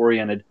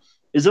team-oriented,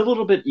 is it a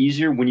little bit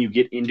easier when you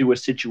get into a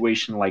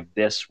situation like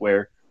this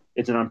where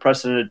it's an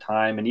unprecedented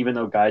time, and even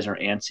though guys are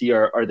antsy,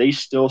 are they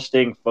still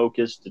staying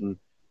focused and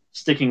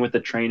sticking with the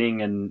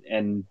training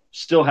and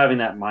still having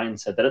that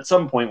mindset that at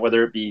some point,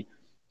 whether it be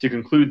to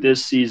conclude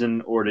this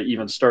season or to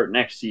even start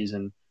next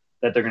season,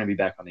 that they're going to be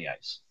back on the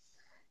ice?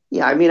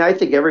 Yeah, I mean, I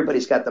think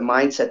everybody's got the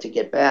mindset to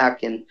get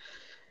back, and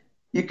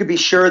you could be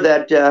sure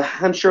that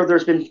I'm sure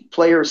there's been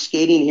players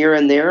skating here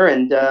and there,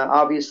 and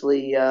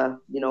obviously,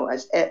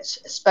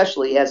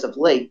 especially as of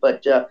late,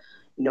 but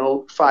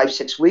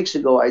 5-6 weeks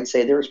ago, I'd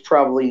say there was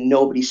probably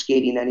nobody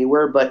skating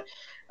anywhere. But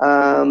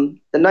the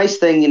nice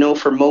thing,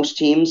 for most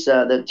teams,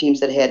 the teams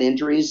that had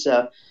injuries,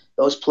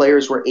 those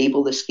players were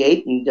able to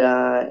skate,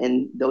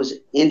 and those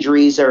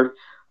injuries are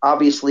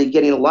obviously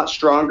getting a lot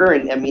stronger.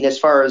 And I mean, as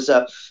far as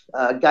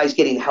guys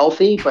getting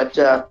healthy, but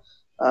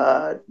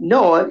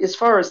no, as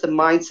far as the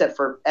mindset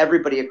for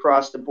everybody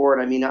across the board,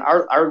 I mean,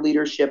 our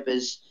leadership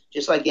is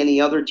just like any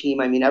other team.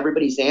 I mean,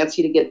 everybody's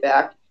antsy to get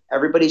back.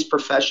 Everybody's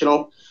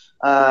professional.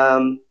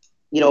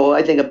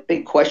 I think a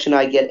big question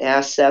I get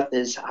asked, Seth,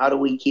 is how do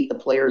we keep the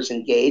players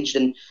engaged?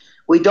 And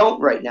we don't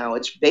right now.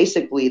 It's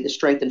basically the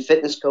strength and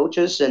fitness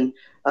coaches and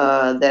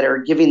that are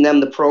giving them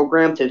the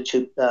program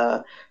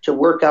to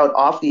work out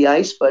off the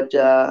ice. But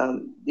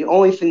the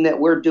only thing that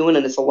we're doing,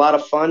 and it's a lot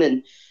of fun,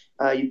 and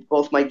you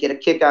both might get a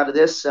kick out of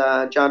this,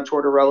 John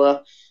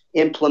Tortorella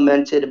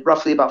implemented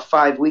roughly about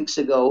 5 weeks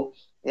ago,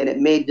 and it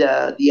made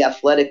The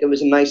Athletic. It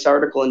was a nice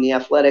article in The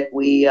Athletic.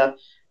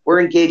 We're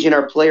engaging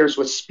our players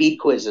with speed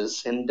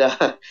quizzes, and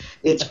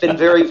it's been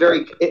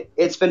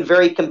it's been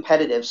very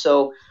competitive.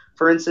 So,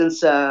 for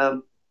instance,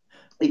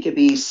 it could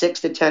be 6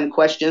 to 10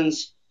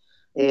 questions,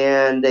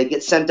 and they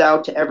get sent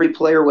out to every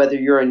player, whether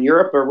you're in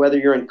Europe or whether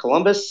you're in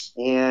Columbus.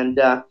 And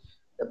the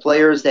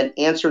players that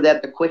answer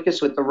that the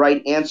quickest with the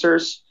right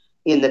answers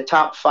in the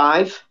top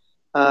 5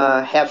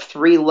 have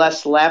 3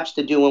 less laps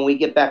to do when we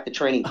get back to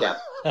training camp.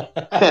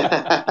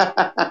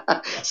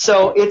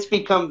 So it's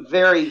become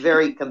very,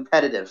 very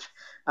competitive.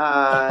 So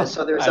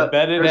I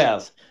bet it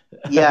has.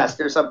 Yes,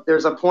 there's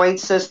a point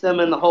system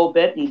in the whole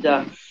bit, and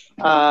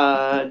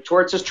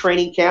towards his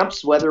training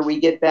camps, whether we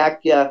get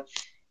back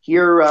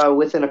here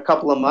within a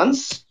couple of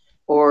months,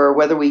 or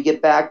whether we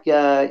get back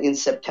in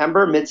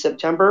September,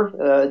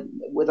 mid-September,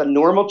 with a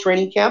normal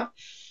training camp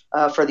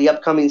for the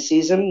upcoming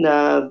season,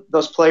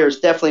 those players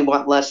definitely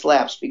want less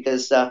laps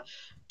because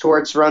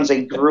Torts runs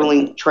a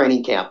grueling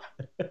training camp.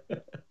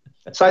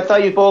 So I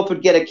thought you both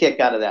would get a kick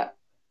out of that.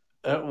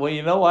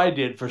 Well, I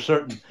did for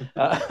certain.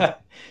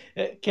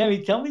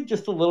 Kenny, tell me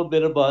just a little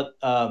bit about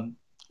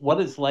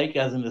what it's like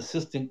as an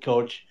assistant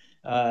coach.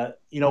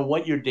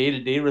 What your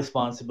day-to-day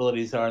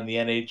responsibilities are in the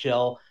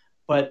NHL,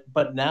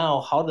 but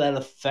now how that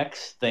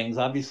affects things.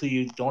 Obviously,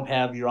 you don't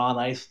have your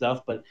on-ice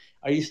stuff, but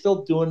are you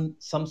still doing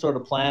some sort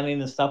of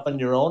planning and stuff on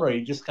your own, or are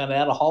you just kind of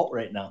at a halt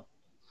right now?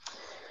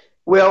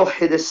 Well,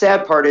 the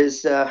sad part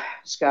is,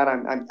 Scott,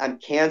 I'm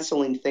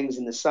canceling things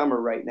in the summer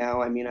right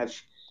now. I mean,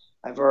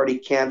 I've already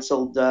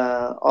canceled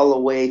all the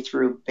way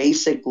through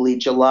basically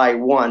July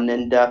 1.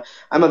 And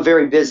I'm a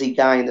very busy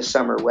guy in the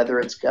summer, whether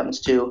it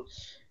comes to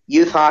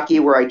youth hockey,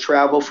 where I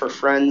travel for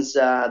friends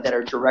that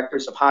are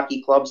directors of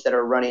hockey clubs that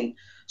are running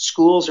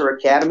schools or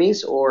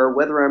academies, or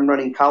whether I'm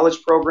running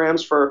college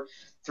programs for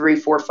 3,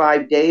 4,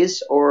 5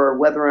 days, or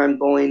whether I'm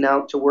going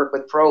out to work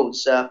with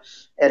pros at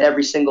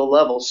every single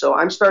level. So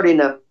I'm starting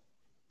to,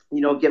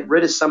 get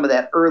rid of some of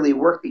that early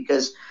work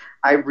because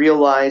I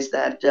realize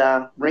that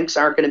rinks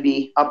aren't going to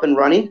be up and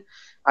running.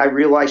 I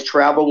realize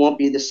travel won't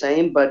be the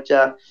same, but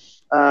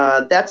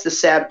that's the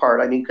sad part.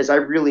 I mean, because I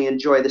really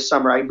enjoy the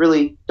summer. I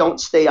really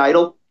don't stay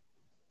idle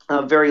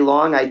very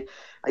long. I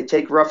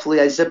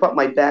zip up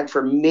my bag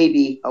for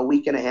maybe a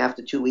week and a half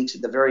to 2 weeks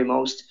at the very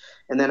most,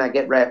 and then I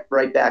get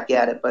right back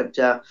at it. But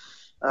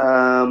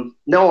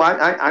no,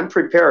 I'm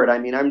prepared. I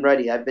mean, I'm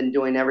ready. I've been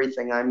doing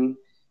everything.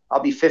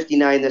 I'll be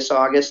 59 this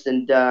August,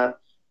 and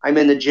I'm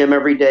in the gym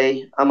every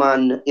day. I'm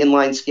on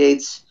inline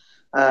skates.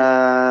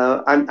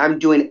 I'm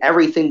doing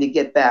everything to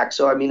get back.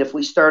 So I mean, if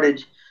we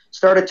started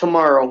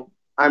tomorrow,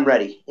 I'm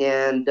ready,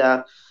 and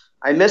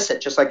I miss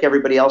it just like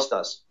everybody else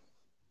does.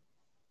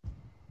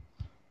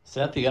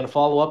 Seth, you got a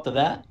follow up to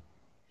that?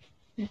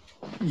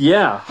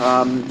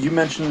 Yeah, you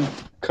mentioned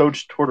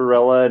Coach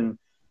Tortorella, and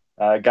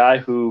a guy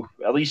who,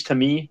 at least to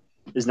me,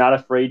 is not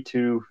afraid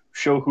to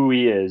show who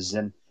he is.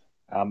 And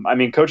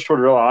Coach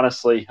Tortorella,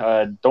 honestly,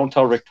 don't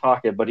tell Rick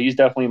Tocchet, but he's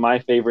definitely my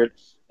favorite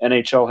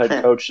NHL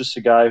head coach. Just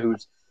a guy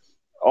who's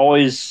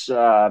always,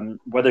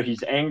 whether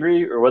he's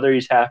angry or whether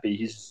he's happy,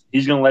 he's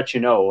going to let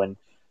you know. And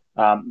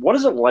what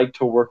is it like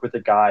to work with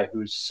a guy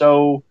who's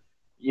so,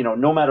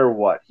 no matter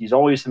what, he's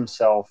always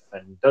himself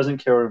and doesn't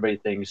care what everybody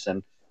thinks,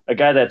 and a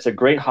guy that's a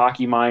great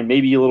hockey mind,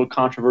 maybe a little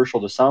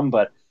controversial to some,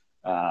 but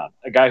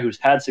a guy who's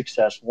had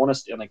success, won a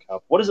Stanley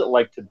Cup. What is it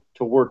like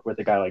to work with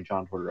a guy like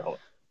John Tortorella?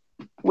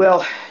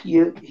 Well,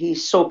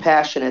 he's so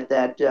passionate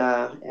that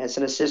as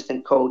an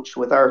assistant coach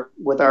with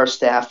our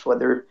staff,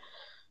 whether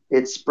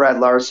it's Brad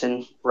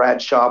Larson,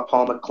 Brad Shaw,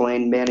 Paul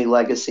McLean, Manny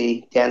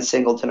Legacy, Dan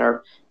Singleton,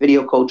 our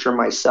video coach, or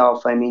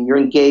myself, I mean, you're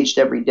engaged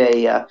every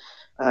day.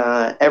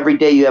 Every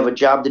day you have a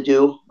job to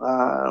do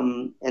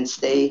and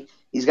stay.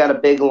 He's got a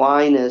big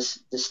line is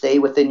to stay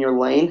within your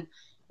lane,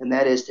 and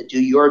that is to do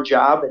your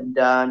job and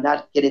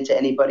not get into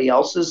anybody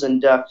else's.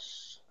 And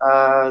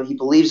he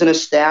believes in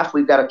his staff.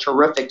 We've got a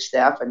terrific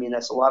staff. I mean,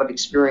 that's a lot of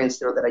experience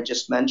there that I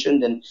just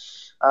mentioned. And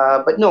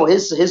but no,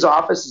 his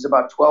office is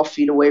about 12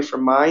 feet away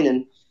from mine,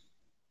 and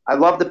I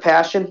love the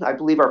passion. I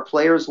believe our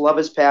players love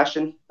his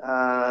passion.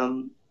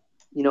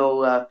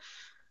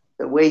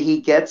 The way he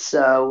gets,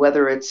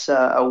 whether it's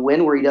a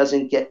win where he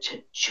doesn't get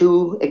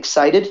too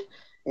excited,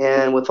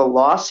 and with a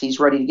loss, he's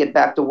ready to get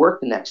back to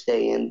work the next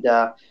day. And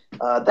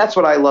that's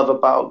what I love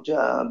about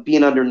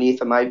being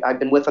underneath him. I've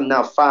been with him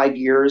now 5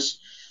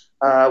 years.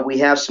 We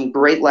have some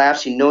great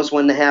laughs. He knows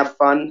when to have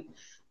fun.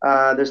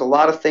 There's a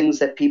lot of things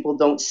that people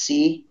don't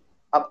see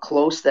up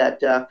close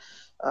that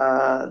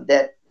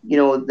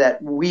that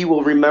we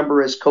will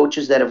remember as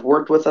coaches that have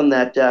worked with him,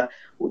 that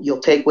you'll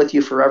take with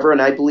you forever.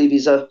 And I believe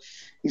he's going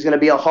to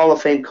be a Hall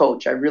of Fame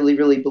coach. I really,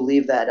 really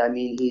believe that. I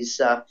mean, he's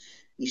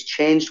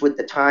changed with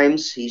the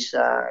times. He's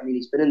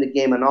been in the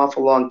game an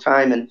awful long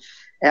time, and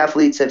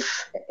athletes and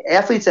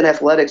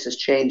athletics has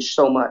changed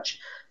so much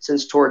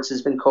since Torts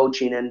has been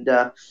coaching. And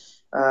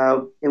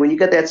when you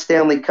get that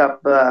Stanley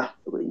Cup,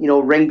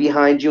 ring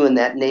behind you and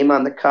that name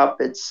on the cup,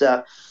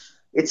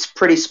 it's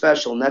pretty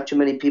special. Not too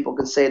many people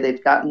can say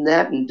they've gotten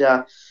that. And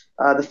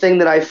the thing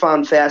that I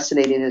found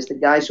fascinating is the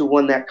guys who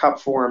won that cup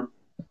for him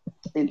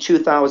in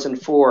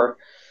 2004,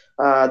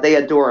 they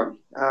adore him.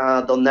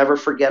 They'll never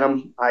forget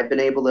him. I've been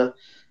able to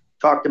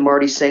talk to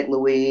Marty St.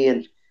 Louis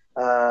and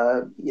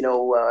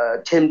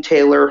Tim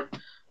Taylor,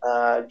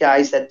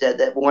 guys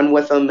that won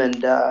with him,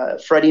 and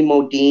Freddie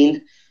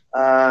Modine.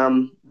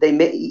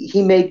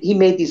 He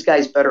made these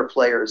guys better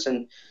players.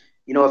 And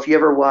if you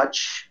ever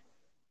watch,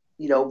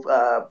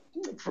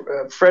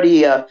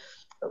 Freddie,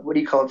 what do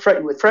you call it?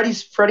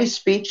 Freddie's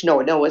speech? No,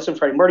 it wasn't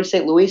Freddie. Marty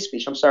St. Louis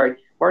speech. I'm sorry,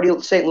 Marty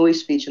St. Louis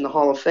speech in the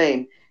Hall of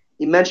Fame.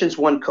 He mentions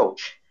one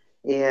coach,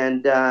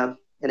 and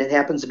it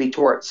happens to be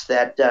Torts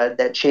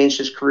that changed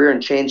his career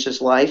and changed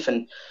his life,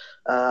 and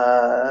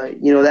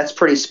that's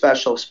pretty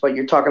special. But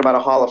you're talking about a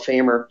Hall of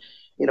Famer,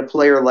 a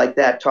player like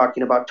that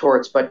talking about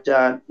Torts. But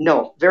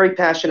no, very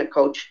passionate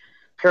coach.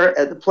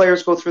 The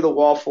players go through the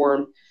wall for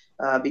him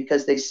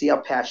because they see how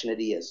passionate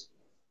he is.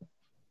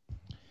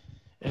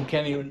 And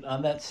Kenny,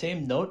 on that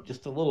same note,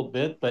 just a little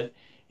bit, but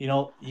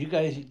you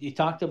guys, you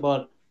talked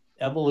about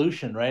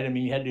evolution, right? I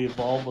mean, you had to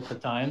evolve with the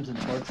times, and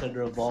Torts had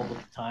to evolve with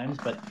the times,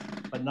 but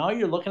now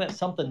you're looking at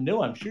something new.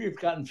 I'm sure you've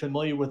gotten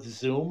familiar with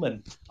Zoom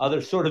and other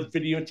sort of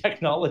video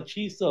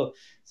technology. So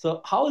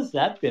how has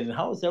that been? And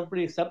how has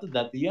everybody accepted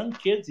that? The young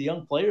kids, the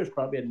young players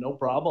probably had no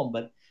problem,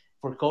 but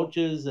for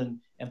coaches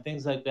and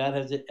things like that,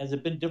 has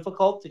it been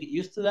difficult to get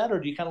used to that, or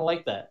do you kind of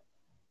like that?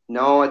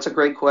 No, it's a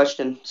great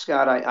question,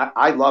 Scott.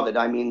 I love it.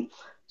 I mean,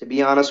 to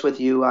be honest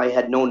with you, I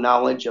had no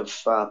knowledge of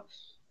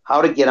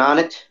how to get on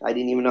it. I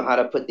didn't even know how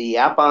to put the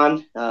app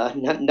on.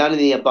 None of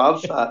the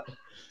above.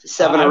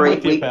 7 or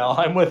 8 weeks.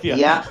 I'm with you.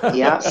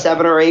 Yeah.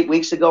 7 or 8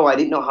 weeks ago, I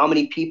didn't know how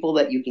many people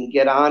that you can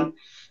get on,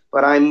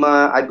 but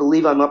I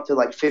believe I'm up to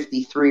like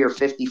 53 or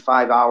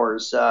 55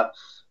 hours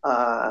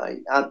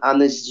on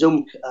this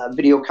Zoom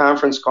video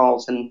conference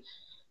calls. And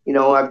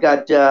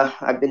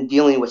I've been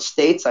dealing with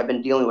states. I've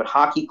been dealing with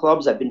hockey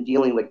clubs. I've been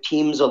dealing with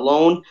teams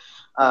alone.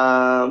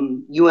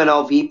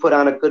 UNLV put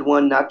on a good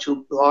one not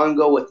too long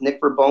ago with Nick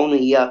Verbone.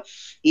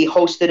 He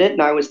hosted it,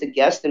 and I was the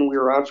guest, and we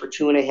were on for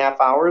 2.5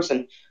 hours.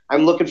 And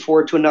I'm looking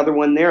forward to another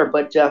one there.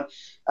 But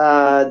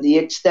the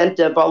extent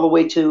of all the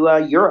way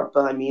to Europe.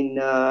 I mean,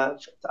 I've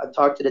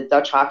talked to the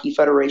Dutch Hockey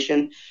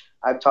Federation.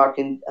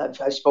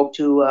 I spoke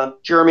to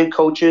German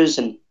coaches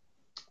and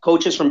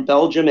coaches from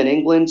Belgium and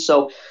England.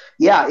 So,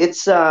 yeah,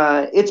 it's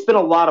been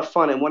a lot of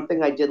fun. And one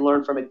thing I did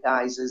learn from it,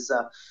 guys, is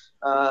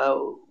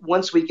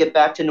once we get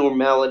back to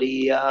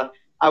normality, I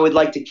would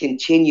like to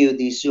continue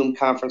these Zoom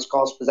conference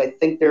calls because I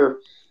think they're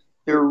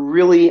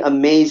really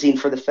amazing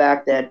for the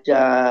fact that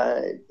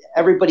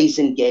everybody's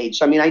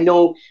engaged. I mean, I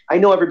know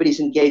everybody's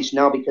engaged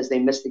now because they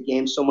missed the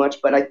game so much,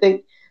 but I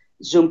think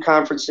Zoom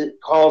conference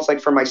calls,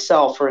 like for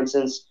myself, for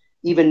instance,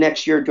 even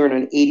next year during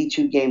an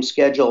 82-game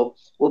schedule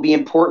will be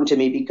important to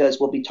me because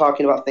we'll be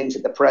talking about things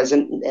at the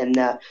present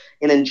and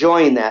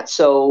enjoying that.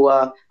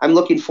 So I'm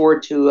looking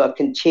forward to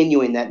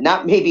continuing that.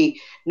 Not maybe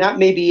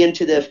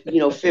into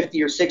the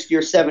 50 or 60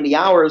 or 70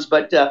 hours,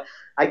 but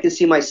I can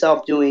see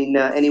myself doing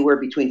anywhere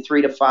between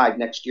 3 to 5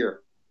 next year.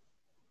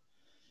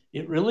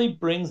 It really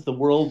brings the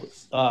world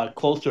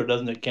closer,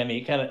 doesn't it,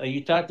 Kenny?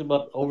 You talked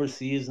about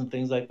overseas and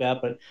things like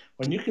that, but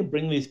when you can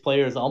bring these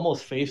players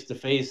almost face to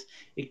face,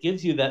 it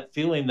gives you that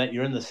feeling that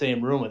you're in the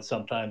same room at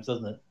sometimes,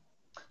 doesn't it?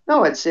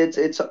 No,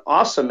 it's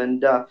awesome.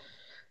 And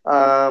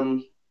I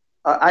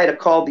had a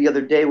call the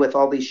other day with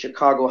all these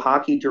Chicago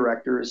hockey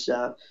directors,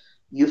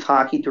 youth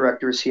hockey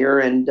directors here,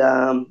 and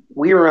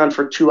we were on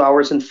for 2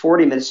 hours and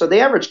 40 minutes. So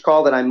the average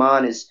call that I'm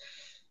on is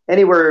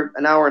anywhere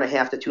 1.5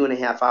 hours to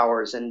 2.5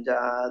 hours. And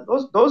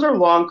those are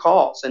long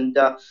calls. And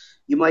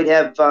you might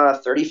have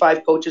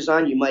 35 coaches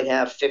on, you might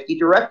have 50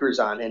 directors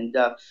on. And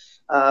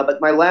but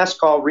my last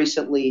call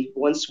recently,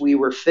 once we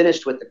were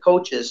finished with the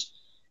coaches,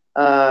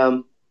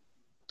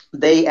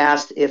 they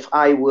asked if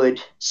I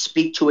would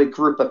speak to a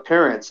group of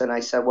parents. And I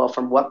said, well,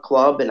 from what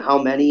club and how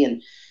many?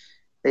 And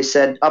they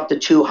said up to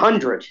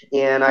 200.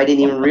 And I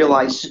didn't even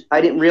realize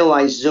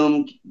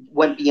Zoom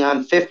went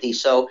beyond 50.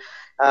 So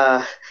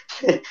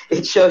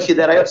it shows you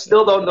that I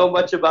still don't know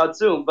much about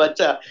Zoom, but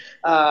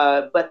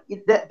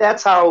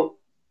that's how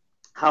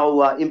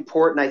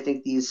important I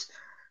think these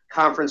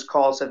conference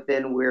calls have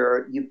been,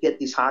 where you get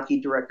these hockey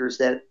directors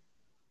that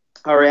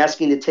are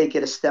asking to take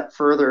it a step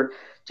further,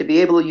 to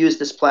be able to use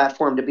this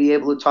platform, to be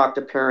able to talk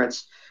to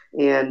parents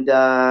and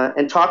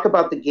talk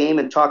about the game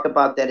and talk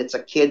about that it's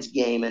a kid's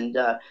game and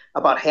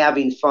about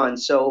having fun.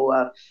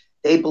 So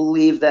they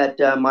believe that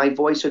my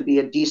voice would be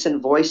a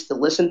decent voice to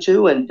listen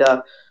to, and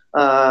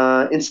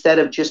instead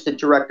of just the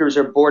directors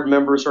or board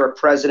members or a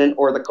president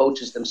or the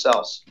coaches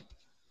themselves.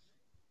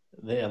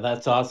 Yeah,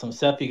 that's awesome.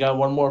 Seth, you got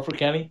one more for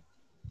Kenny?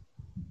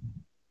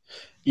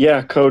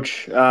 Yeah,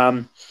 Coach.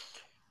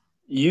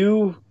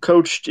 You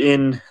coached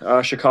in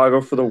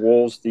Chicago for the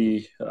Wolves,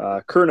 the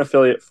current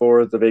affiliate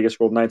for the Vegas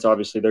Golden Knights.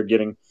 Obviously, they're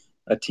getting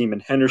a team in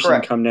Henderson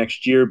Correct. come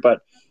next year.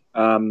 But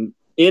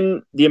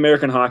in the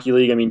American Hockey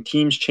League, I mean,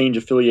 teams change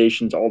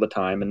affiliations all the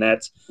time, and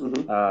that's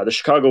the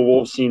Chicago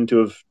Wolves seem to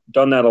have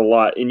done that a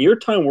lot. In your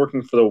time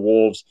working for the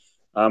Wolves,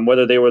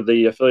 whether they were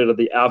the affiliate of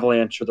the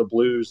Avalanche or the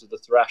Blues or the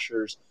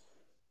Thrashers,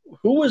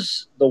 who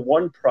was the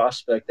one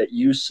prospect that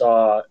you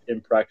saw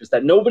in practice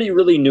that nobody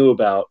really knew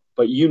about,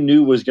 but you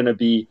knew was going to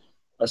be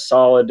a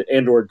solid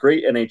and or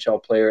great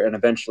NHL player and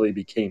eventually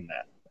became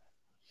that?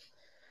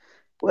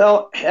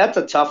 Well, that's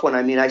a tough one.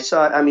 I mean,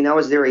 I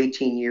was there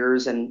 18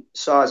 years and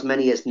saw as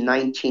many as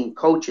 19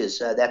 coaches.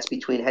 That's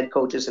between head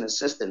coaches and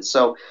assistants.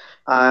 So,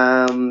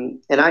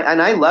 and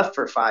I left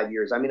for 5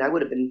 years. I mean, I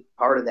would have been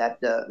part of that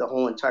the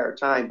whole entire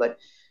time, but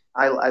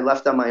I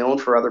left on my own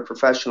for other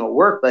professional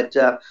work. But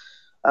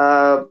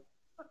a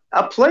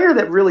player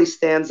that really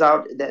stands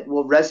out that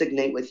will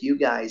resonate with you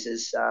guys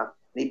is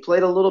he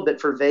played a little bit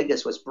for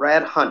Vegas, was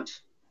Brad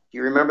Hunt. Do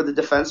you remember the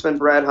defenseman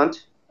Brad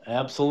Hunt?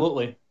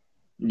 Absolutely.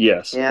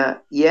 Yes. Yeah.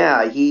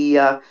 He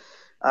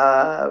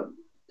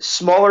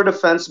smaller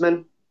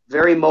defenseman,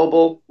 very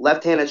mobile,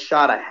 left-handed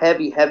shot, a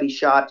heavy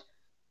shot.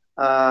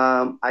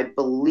 I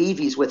believe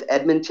he's with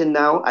Edmonton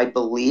now. I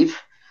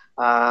believe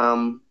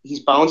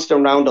he's bounced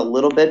around a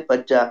little bit,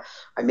 but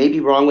I may be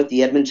wrong with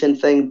the Edmonton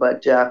thing.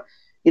 But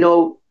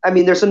I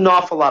mean, there's an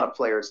awful lot of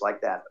players like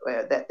that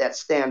that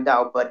stand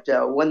out, but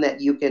one that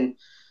you can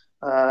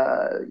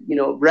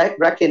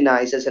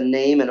recognize as a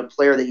name and a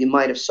player that you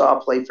might have saw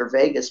play for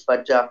Vegas.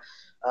 But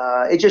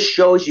it just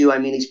shows you. I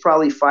mean, he's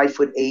probably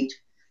 5'8".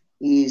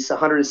 He's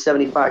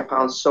 175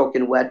 pounds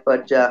soaking wet,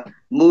 but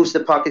moves the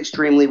puck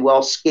extremely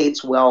well,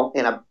 skates well,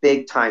 and a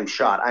big time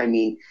shot. I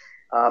mean,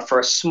 for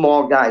a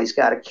small guy, he's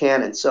got a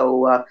cannon.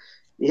 So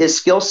his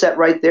skill set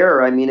right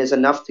there, I mean, is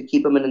enough to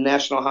keep him in the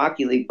National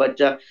Hockey League. But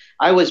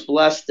I was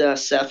blessed,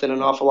 Seth, in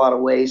an awful lot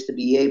of ways to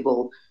be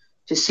able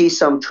to see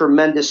some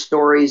tremendous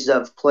stories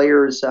of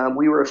players.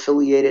 We were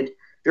affiliated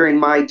during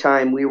my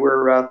time. We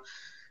were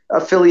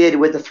affiliated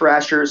with the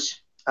Thrashers.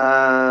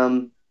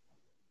 And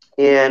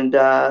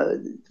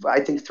I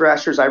think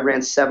Thrashers, I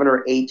ran 7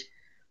 or 8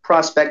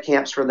 prospect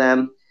camps for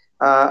them.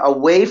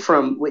 Away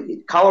from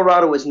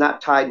Colorado was not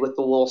tied with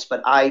the Wolves,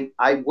 but I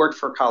worked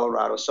for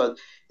Colorado. So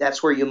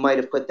that's where you might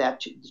have put that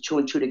 2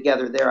 and 2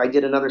 together there. I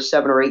did another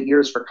 7 or 8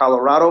 years for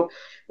Colorado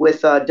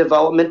with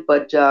development,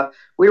 but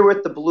we were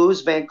with the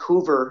Blues,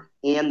 Vancouver,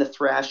 and the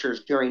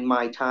Thrashers during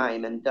my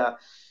time. And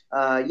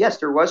yes,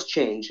 there was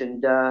change,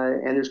 and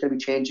there's going to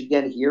be change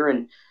again here.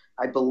 And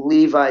I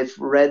believe I've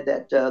read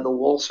that the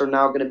Wolves are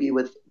now going to be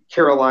with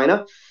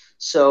Carolina,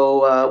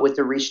 so with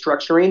the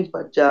restructuring.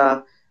 But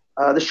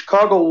the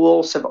Chicago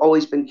Wolves have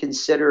always been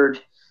considered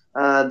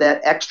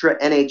that extra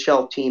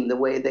NHL team, the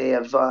way they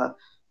have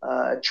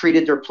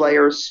treated their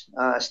players.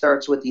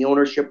 Starts with the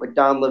ownership with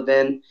Don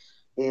Levin,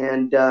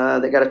 and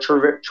they got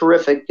a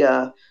terrific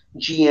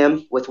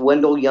GM with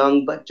Wendell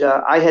Young. But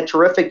I had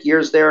terrific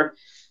years there.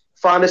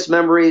 Fondest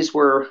memories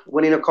were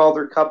winning a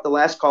Calder Cup, the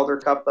last Calder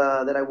Cup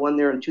that I won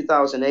there in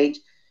 2008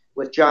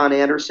 with John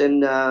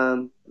Anderson.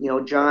 I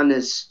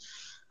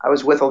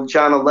was with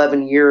John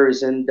 11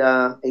 years and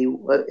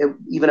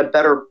even a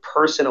better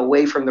person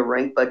away from the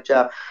rink. But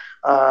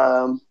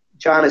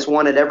John has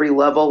won at every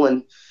level,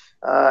 and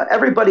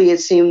everybody,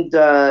 it seemed,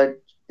 that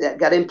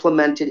got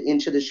implemented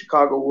into the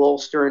Chicago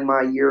Wolves during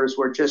my years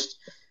were just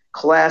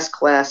class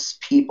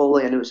people,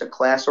 and it was a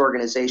class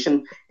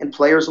organization, and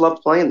players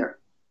loved playing there.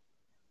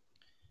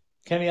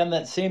 Kenny, on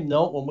that same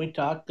note, when we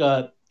talk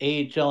AHL and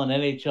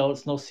NHL,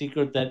 it's no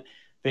secret that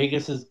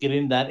Vegas is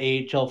getting that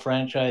AHL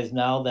franchise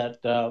now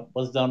that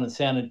was done in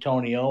San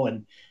Antonio,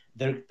 and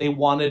they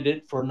wanted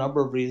it for a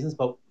number of reasons,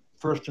 but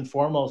first and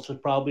foremost was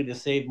probably to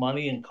save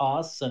money and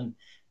costs, and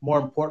more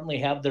importantly,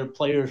 have their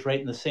players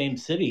right in the same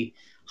city.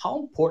 How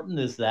important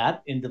is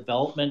that in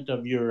development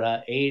of your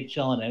AHL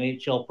and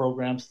NHL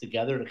programs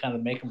together to kind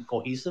of make them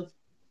cohesive?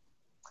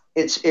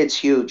 It's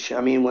huge.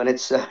 I mean, when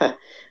it's,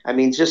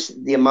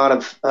 just the amount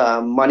of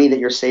money that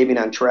you're saving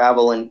on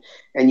travel, and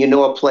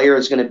a player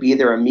is going to be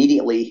there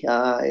immediately.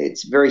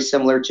 It's very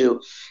similar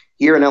to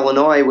here in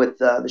Illinois with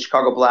the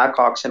Chicago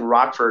Blackhawks in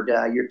Rockford.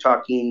 You're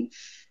talking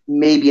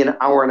maybe an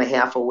hour and a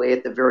half away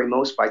at the very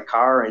most by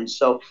car, and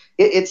so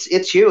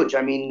it's huge.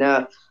 I mean,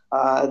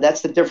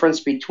 that's the difference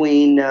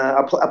between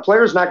a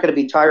player's not going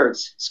to be tired,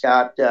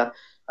 Scott.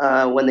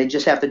 When they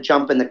just have to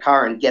jump in the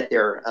car and get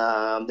there.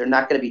 They're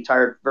not going to be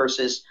tired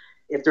versus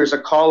if there's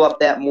a call up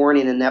that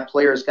morning and that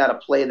player's got to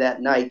play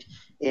that night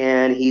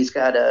and he's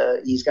got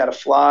to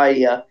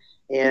fly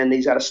and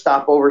he's got to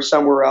stop over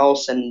somewhere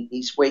else and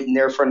he's waiting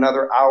there for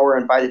another hour.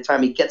 And by the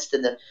time he gets to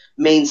the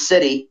main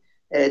city,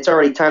 it's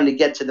already time to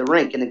get to the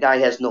rink and the guy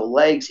has no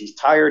legs. He's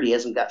tired. He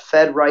hasn't got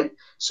fed right.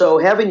 So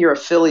having your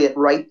affiliate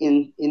right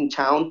in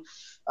town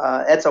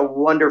that's a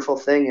wonderful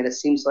thing, and it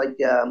seems like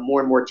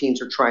more and more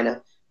teams are trying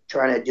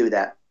to do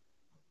that.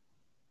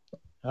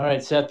 All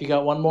right, Seth, you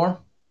got one more?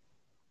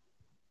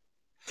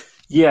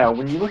 Yeah,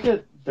 when you look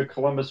at the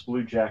Columbus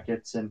Blue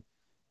Jackets, and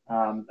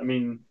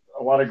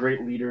a lot of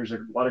great leaders, a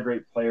lot of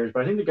great players,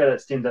 but I think the guy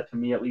that stands out to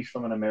me, at least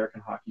from an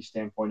American hockey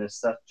standpoint, is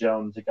Seth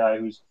Jones, a guy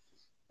whose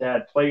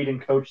dad played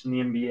and coached in the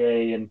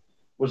NBA and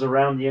was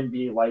around the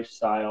NBA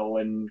lifestyle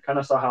and kind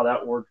of saw how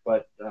that worked,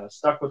 but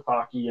stuck with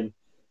hockey and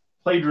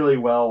played really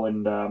well.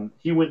 And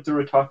he went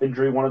through a tough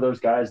injury, one of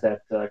those guys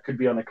that could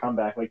be on the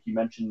comeback, like you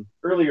mentioned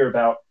earlier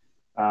about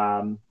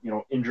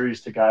injuries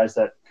to guys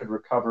that could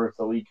recover if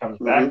the league comes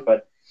back.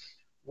 But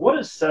what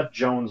is Seth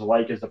Jones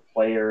like as a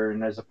player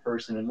and as a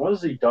person, and what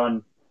has he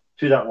done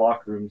to that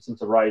locker room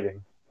since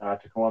arriving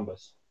to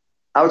Columbus?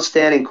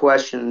 Outstanding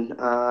question.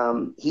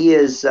 He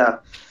is,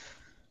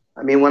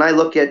 when I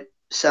look at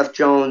Seth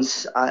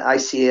Jones, I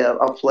see a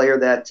player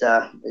that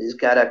has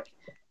got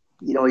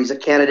he's a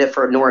candidate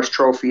for a Norris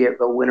Trophy, a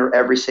winner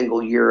every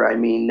single year.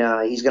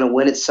 He's going to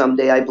win it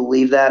someday. I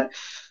believe that.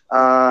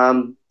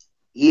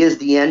 He is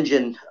the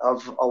engine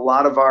of a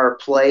lot of our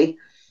play.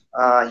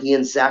 He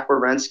and Zach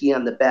Werenski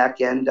on the back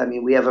end.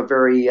 We have a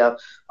very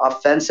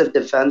offensive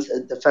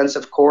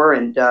defensive core,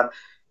 and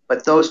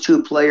but those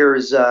two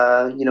players,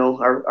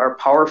 are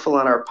powerful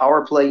on our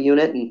power play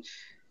unit.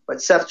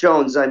 But Seth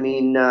Jones,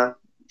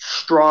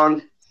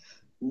 strong,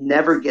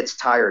 never gets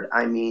tired.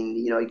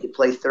 He could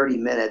play 30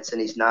 minutes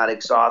and he's not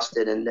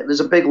exhausted. And it was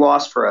a big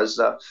loss for us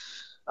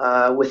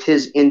with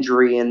his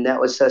injury, and that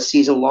was a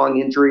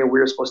season-long injury, and we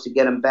were supposed to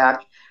get him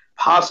back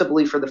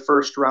possibly for the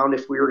first round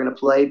if we were going to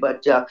play.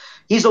 But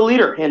he's a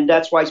leader, and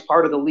that's why he's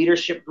part of the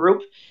leadership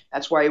group.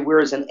 That's why he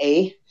wears an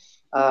A.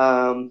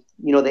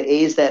 The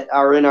A's that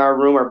are in our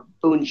room are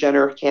Boone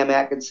Jenner, Cam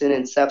Atkinson,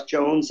 and Seth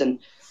Jones. And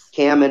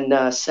Cam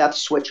and Seth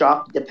switch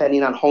off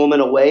depending on home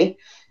and away.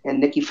 And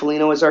Nicky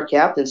Foligno is our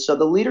captain. So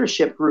the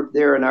leadership group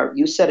there, and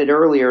you said it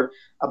earlier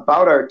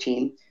about our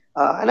team.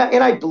 And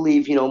I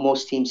believe,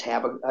 most teams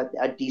have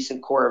a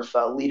decent core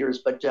of leaders.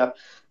 But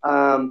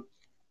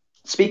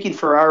speaking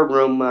for our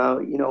room,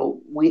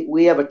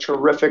 we have a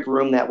terrific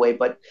room that way.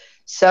 But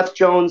Seth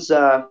Jones,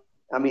 the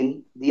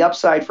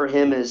upside for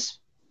him is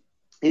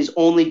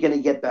only going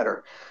to get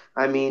better.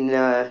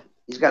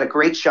 He's got a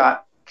great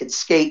shot, could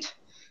skate,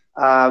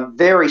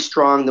 very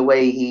strong the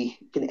way he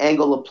can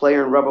angle a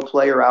player and rub a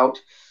player out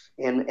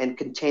and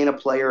contain a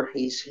player.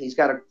 He's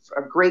got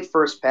a great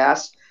first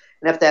pass,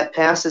 and if that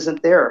pass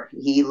isn't there,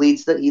 he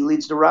leads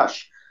the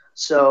rush.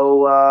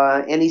 So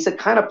and he's the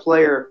kind of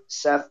player,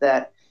 Seth,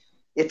 that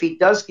if he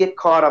does get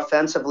caught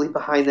offensively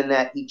behind the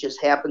net, he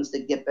just happens to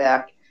get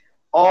back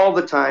all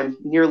the time,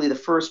 nearly the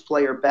first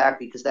player back,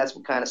 because that's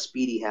what kind of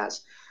speed he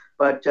has.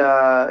 But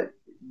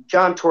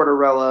John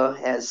Tortorella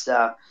has,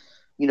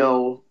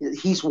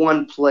 he's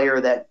one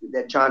player that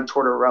John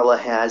Tortorella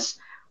has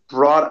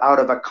brought out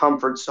of a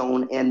comfort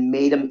zone and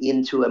made him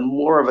into a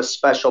more of a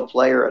special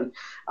player. And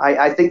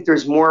I think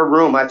there's more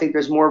room. I think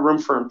there's more room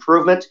for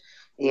improvement,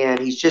 and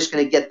he's just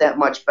going to get that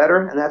much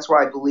better. And that's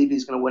why I believe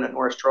he's going to win a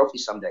Norris Trophy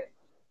someday.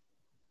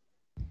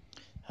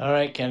 All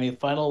right, Kenny,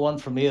 final one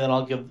for me, then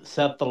I'll give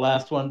Seth the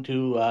last one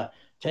to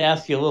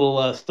ask you a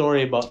little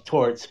story about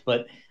Torts.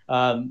 But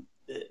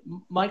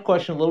my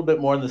question, a little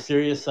bit more on the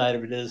serious side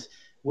of it, is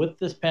with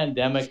this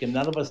pandemic and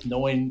none of us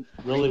knowing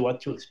really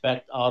what to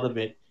expect out of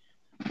it,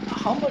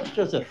 how much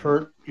does it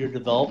hurt your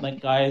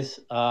development guys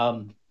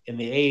in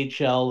the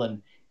AHL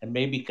and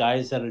maybe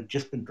guys that have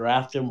just been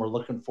drafted and we're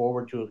looking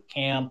forward to a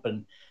camp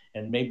and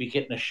maybe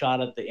getting a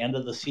shot at the end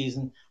of the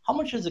season? How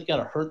much is it going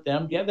to hurt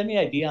them? Do you have any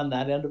idea on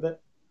that end of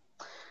it?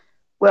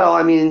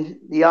 Well,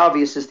 the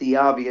obvious is the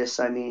obvious.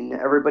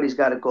 Everybody's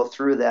got to go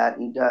through that,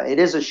 and it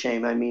is a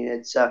shame.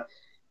 It's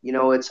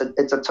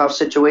it's a tough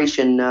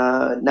situation,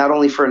 not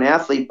only for an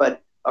athlete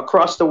but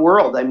across the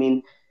world.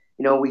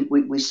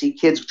 We see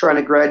kids trying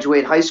to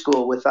graduate high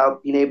school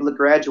without being able to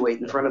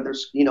graduate in front of their,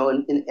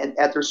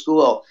 at their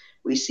school.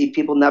 We see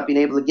people not being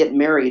able to get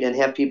married and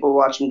have people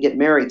watch them get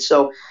married.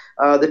 So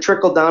the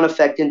trickle down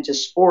effect into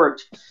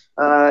sport.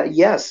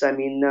 Yes,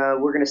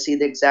 we're going to see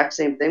the exact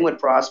same thing with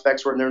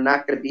prospects where they're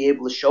not going to be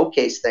able to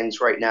showcase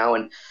things right now.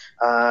 And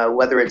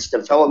whether it's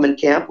development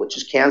camp, which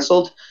is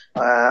canceled,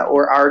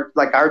 or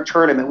our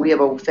tournament, we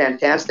have a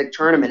fantastic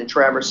tournament in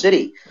Traverse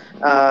City.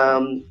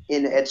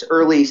 It's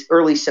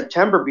early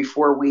September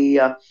before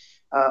we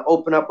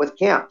open up with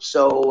camp.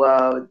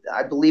 So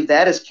I believe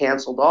that is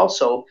canceled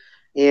also.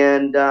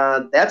 And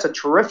that's a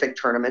terrific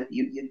tournament.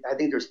 I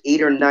think there's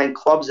 8 or 9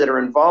 clubs that are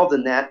involved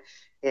in that,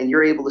 and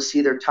you're able to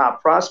see their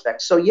top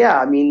prospects. So,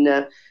 yeah,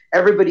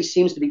 everybody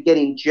seems to be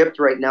getting gypped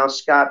right now,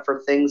 Scott,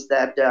 for things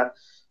that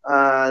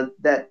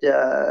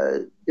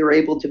they're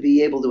able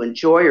to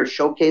enjoy or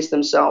showcase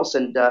themselves,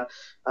 and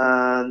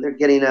they're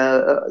getting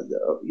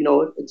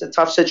it's a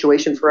tough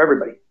situation for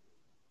everybody.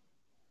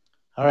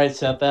 All right,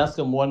 Seth, ask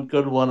him one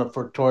good one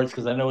for Torts,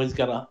 because I know he's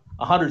got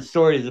 100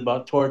 stories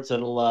about Torts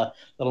that'll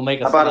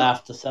make us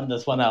laugh to send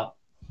this one out.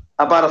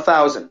 About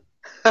 1,000.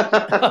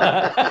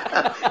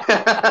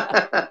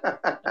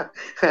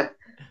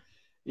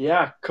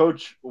 Yeah,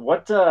 Coach.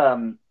 What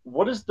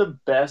is the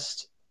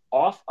best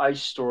off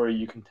ice story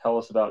you can tell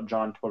us about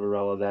John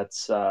Tortorella?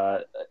 That's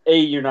A,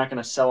 you're not going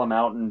to sell him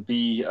out, and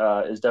B,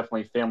 is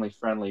definitely family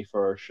friendly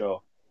for our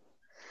show.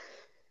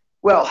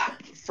 Well,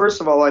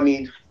 first of all, I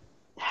mean,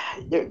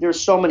 there's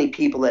so many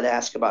people that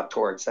ask about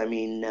Torts. I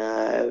mean,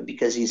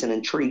 because he's an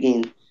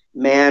intriguing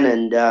man,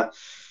 and uh,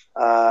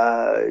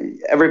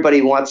 everybody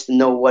wants to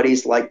know what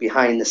he's like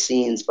behind the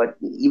scenes. But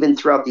even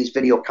throughout these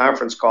video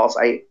conference calls,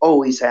 I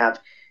always have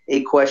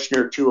a question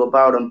or two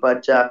about him.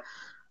 But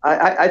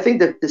I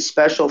think that the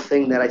special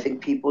thing that I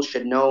think people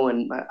should know,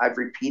 and I've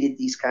repeated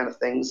these kind of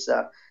things,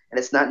 and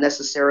it's not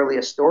necessarily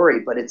a story,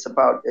 but it's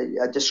about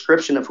a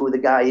description of who the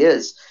guy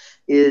is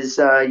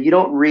you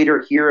don't read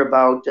or hear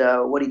about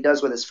what he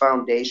does with his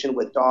foundation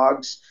with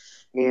dogs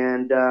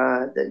and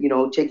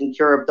taking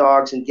care of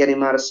dogs and getting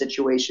them out of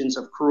situations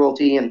of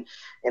cruelty and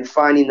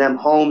finding them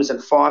homes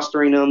and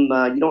fostering them.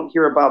 You don't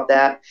hear about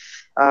that.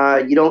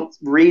 You don't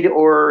read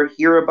or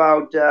hear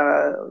about.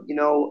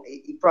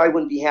 You probably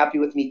wouldn't be happy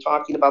with me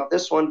talking about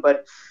this one,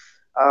 but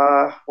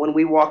when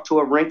we walk to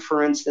a rink,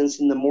 for instance,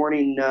 in the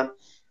morning,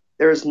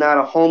 there is not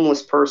a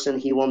homeless person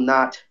he will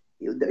not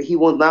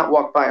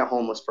walk by a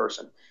homeless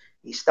person.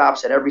 He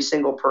stops at every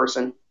single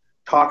person,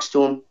 talks to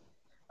them,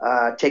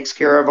 takes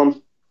care of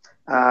them,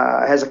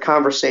 has a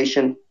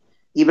conversation.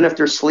 Even if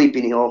they're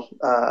sleeping, he'll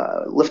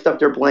lift up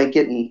their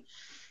blanket and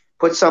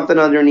put something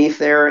underneath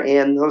there.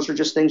 And those are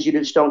just things you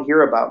just don't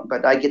hear about.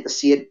 But I get to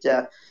see it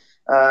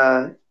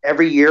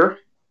every year,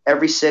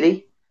 every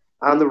city,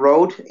 on the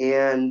road.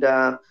 And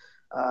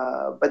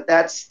but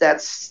that's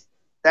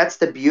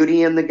the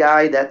beauty in the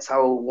guy. That's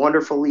how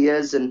wonderful he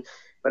is. And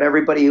but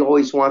everybody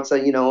always wants a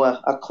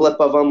clip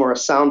of him or a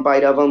sound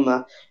bite of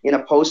him in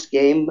a post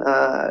game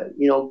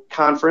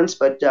conference.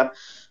 But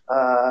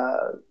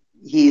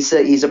he's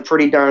a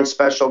pretty darn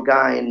special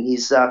guy, and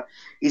he's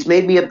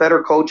made me a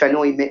better coach. I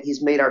know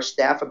he's made our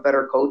staff a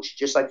better coach,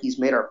 just like he's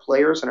made our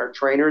players and our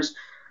trainers.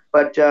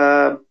 But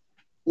when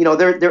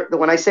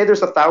I say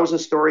there's 1,000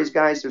 stories,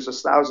 guys, there's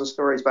 1,000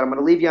 stories. But I'm going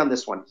to leave you on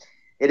this one.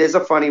 It is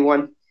a funny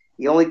one.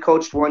 He only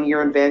coached 1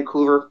 year in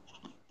Vancouver,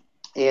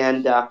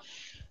 and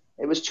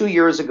it was 2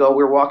 years ago.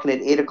 We were walking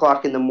at 8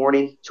 o'clock in the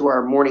morning to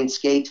our morning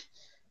skate,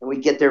 and we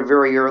get there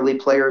very early.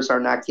 Players are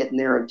not getting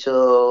there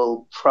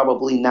until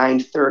probably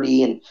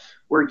 9:30, and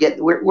we're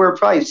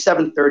probably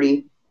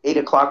 7:30, 8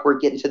 o'clock. We're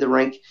getting to the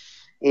rink,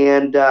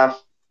 and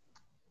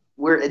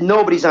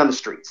nobody's on the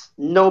streets,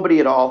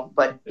 nobody at all.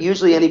 But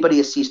usually anybody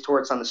who sees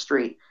Torts on the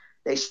street,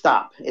 they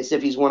stop as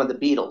if he's one of the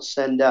Beatles,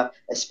 and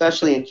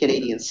especially in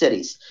Canadian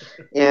cities.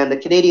 And the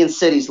Canadian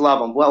cities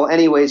love him. Well,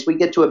 anyways, we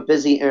get to a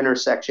busy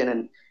intersection,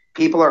 and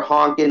people are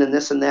honking and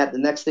this and that. The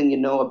next thing you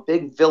know, a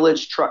big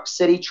village truck,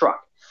 city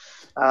truck,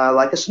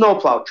 like a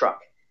snowplow truck,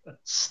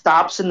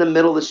 stops in the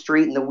middle of the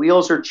street, and the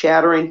wheels are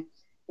chattering.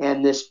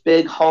 And this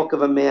big hulk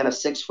of a man, a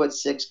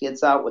 6'6",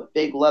 gets out with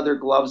big leather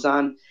gloves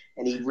on,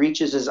 and he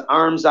reaches his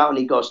arms out and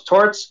he goes,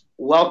 "Torts,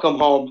 welcome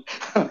home."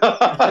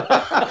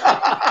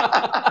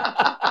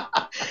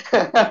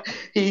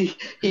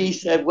 he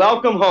said,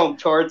 "Welcome home,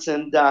 Torts,"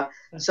 and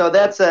so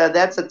that's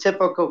a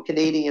typical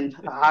Canadian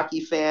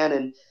hockey fan,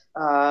 and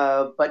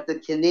but the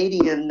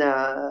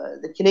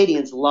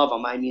Canadians love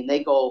him. I mean,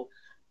 they go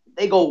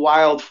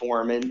wild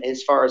for him, and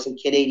as far as in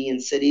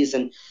Canadian cities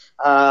and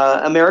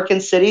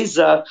American cities,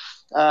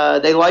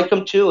 they like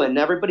him too, and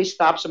everybody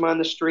stops him on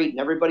the street, and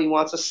everybody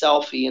wants a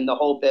selfie and the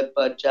whole bit.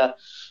 But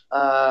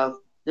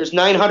there's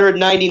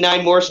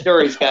 999 more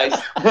stories, guys.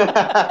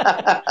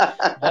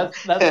 That's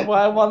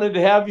why I wanted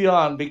to have you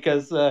on,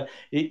 because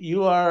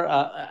you are.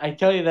 I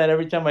tell you that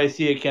every time I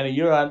see you, Kenny.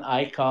 You're an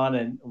icon,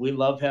 and we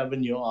love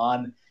having you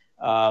on.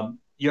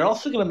 You're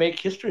also going to make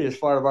history as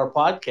part of our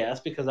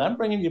podcast, because I'm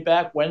bringing you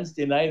back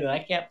Wednesday night, and I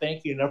can't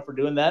thank you enough for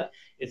doing that.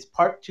 It's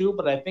part 2,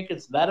 but I think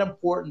it's that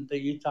important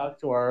that you talk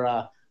to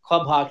our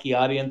club hockey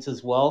audience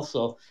as well.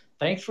 So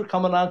thanks for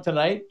coming on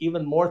tonight.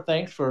 Even more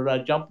thanks for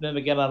jumping in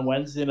again on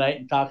Wednesday night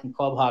and talking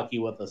club hockey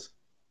with us.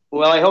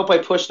 Well, I hope I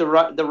pushed the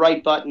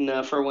right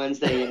button for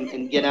Wednesday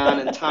and get on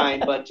in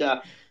time. But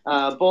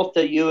both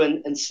to you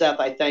and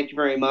Seth, I thank you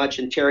very much,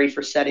 and Terry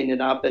for setting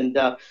it up. And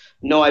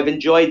no, I've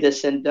enjoyed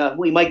this, and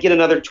we might get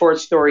another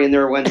Torts story in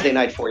there Wednesday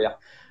night for you.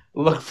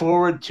 Look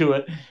forward to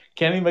it.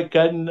 Kenny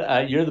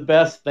McCudden, you're the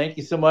best. Thank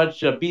you so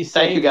much. Be safe,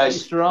 thank you, guys. Be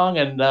strong,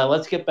 and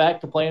let's get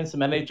back to playing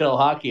some NHL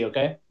hockey,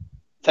 okay?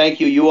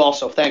 Thank you. You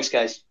also. Thanks,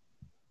 guys.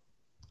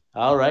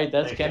 All right,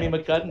 that's Kenny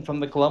McCudden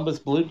from the Columbus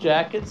Blue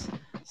Jackets.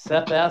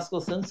 Seth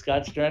Askelson,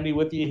 Scott Strandy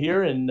with you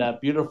here in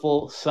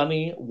beautiful,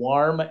 sunny,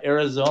 warm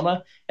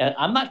Arizona. And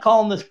I'm not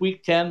calling this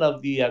week 10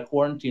 of the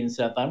quarantine,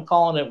 Seth. I'm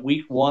calling it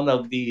week 1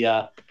 of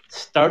the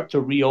start to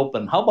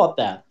reopen. How about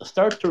that? The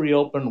start to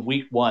reopen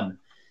week 1.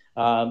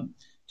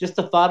 Just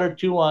a thought or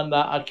two on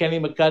Kenny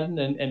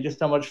McCudden and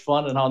just how much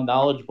fun and how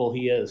knowledgeable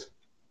he is.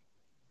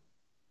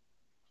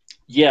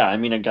 Yeah, I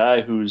mean, a guy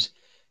who's,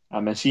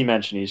 as he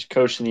mentioned, he's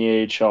coached in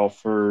the AHL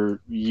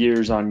for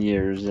years on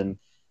years, and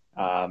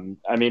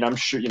I mean, I'm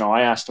sure,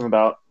 I asked him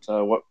about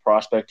what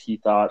prospect he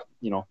thought,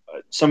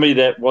 somebody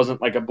that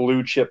wasn't like a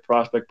blue chip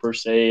prospect per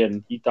se,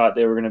 and he thought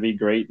they were going to be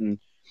great and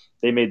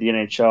they made the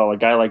NHL, a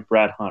guy like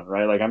Brad Hunt,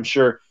 right? Like, I'm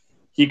sure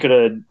he could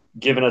have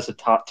given us a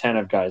top 10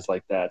 of guys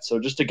like that. So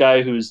just a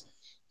guy who's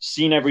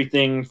seen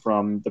everything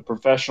from the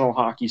professional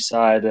hockey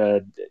side.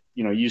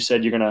 You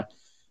said you guys are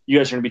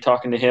going to be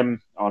talking to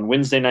him on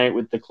Wednesday night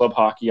with the club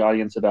hockey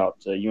audience about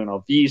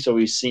UNLV. So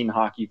he's seen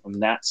hockey from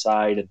that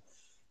side. And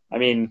I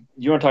mean,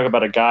 you want to talk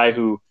about a guy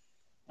who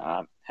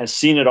has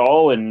seen it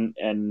all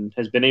and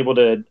has been able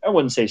to, I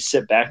wouldn't say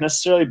sit back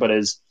necessarily, but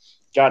has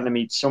gotten to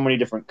meet so many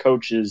different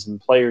coaches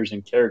and players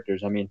and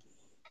characters. I mean,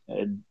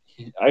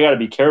 I got to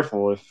be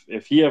careful.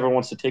 If he ever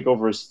wants to take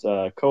over as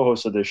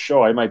co-host of this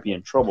show, I might be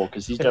in trouble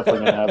because he's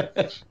definitely going to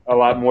have a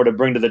lot more to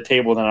bring to the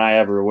table than I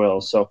ever will.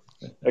 So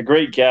a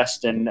great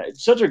guest and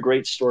such a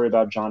great story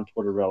about John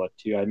Tortorella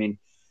too. I mean,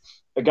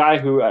 a guy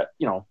who,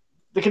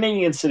 the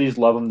Canadian cities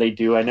love him. They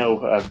do. I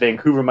know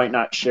Vancouver might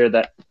not share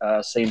that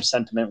same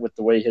sentiment with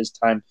the way his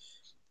time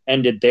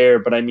ended there.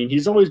 But, I mean,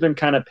 he's always been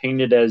kind of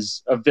painted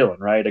as a villain,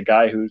 right? A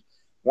guy who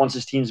wants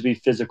his teams to be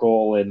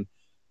physical and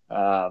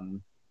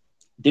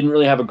didn't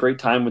really have a great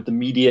time with the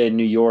media in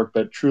New York,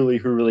 but truly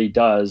who really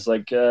does.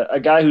 Like a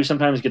guy who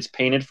sometimes gets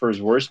painted for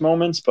his worst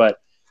moments. But,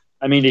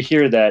 I mean, to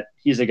hear that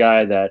he's a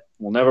guy that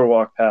will never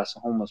walk past a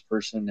homeless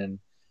person and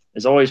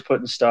is always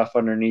putting stuff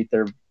underneath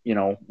their,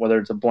 whether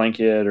it's a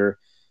blanket or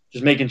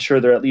just making sure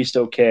they're at least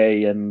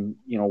okay, and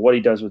what he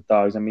does with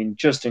dogs. I mean,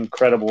 just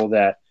incredible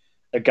that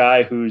a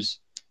guy who's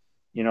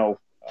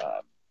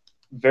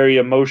very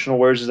emotional,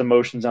 wears his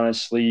emotions on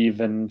his sleeve,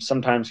 and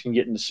sometimes can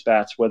get into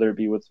spats, whether it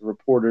be with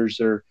reporters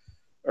or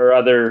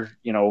other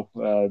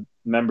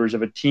members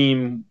of a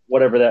team,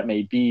 whatever that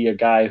may be. A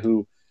guy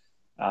who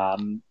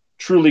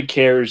truly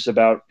cares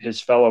about his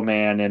fellow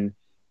man, and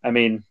I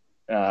mean,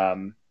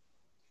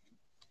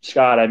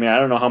 Scott, I mean, I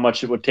don't know how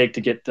much it would take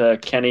to get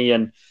Kenny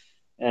and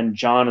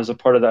John as a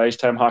part of the Ice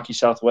Time Hockey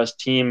Southwest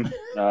team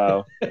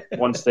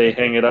once they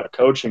hang it up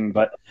coaching.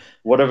 But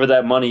whatever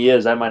that money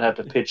is, I might have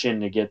to pitch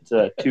in to get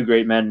two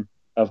great men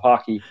of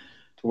hockey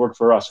to work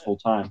for us full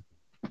time.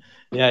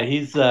 Yeah,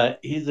 he's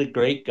a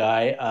great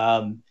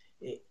guy.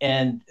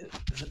 And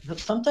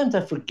sometimes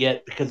I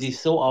forget, because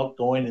he's so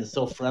outgoing and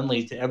so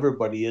friendly to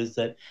everybody, is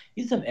that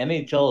he's an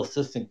NHL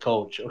assistant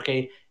coach.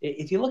 Okay,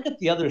 if you look at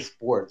the other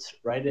sports,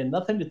 right, and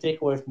nothing to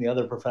take away from the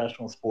other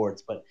professional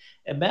sports, but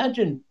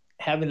imagine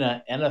having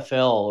an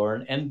NFL or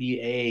an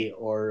NBA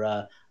or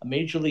a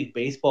Major League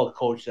Baseball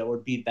coach that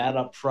would be that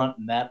upfront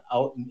and that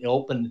out in the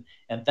open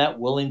and that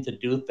willing to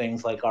do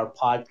things like our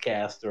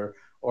podcast or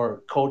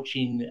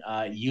coaching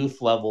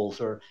youth levels,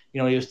 or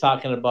he was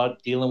talking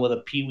about dealing with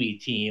a peewee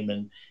team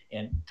and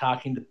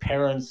talking to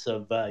parents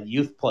of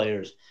youth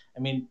players.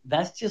 I mean,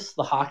 that's just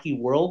the hockey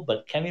world,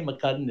 but Kenny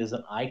McCudden is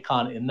an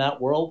icon in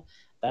that world.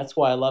 That's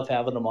why I love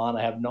having him on.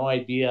 I have no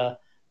idea.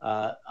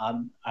 I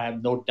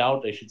have no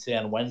doubt, I should say,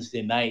 on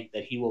Wednesday night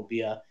that he will be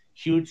a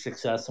huge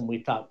success, and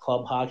we talk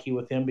club hockey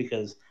with him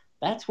because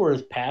that's where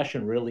his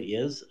passion really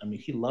is. I mean,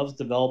 he loves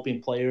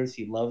developing players.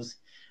 He loves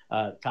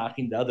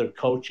talking to other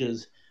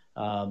coaches.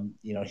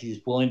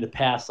 He's willing to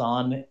pass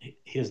on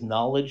his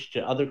knowledge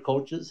to other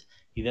coaches.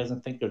 He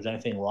doesn't think there's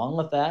anything wrong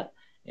with that.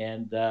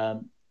 And,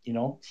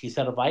 he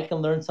said, if I can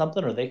learn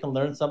something or they can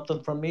learn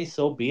something from me,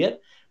 so be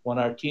it. When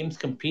our teams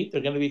compete,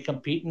 they're going to be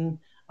competing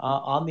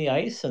on the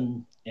ice.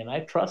 And I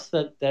trust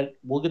that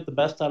we'll get the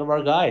best out of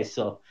our guys.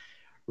 So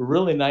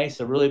really nice.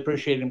 I really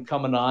appreciate him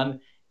coming on.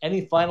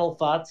 Any final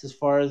thoughts as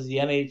far as the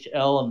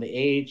NHL and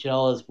the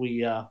AHL as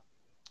we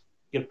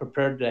get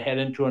prepared to head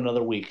into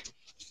another week?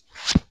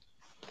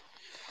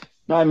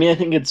 No, I mean, I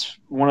think it's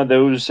one of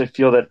those. I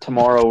feel that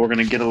tomorrow we're going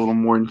to get a little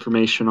more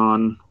information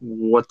on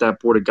what that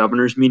Board of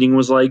Governors meeting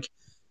was like,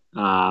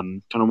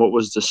 kind of what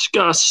was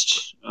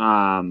discussed,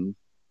 and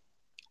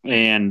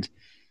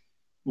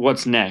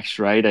what's next,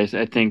 right?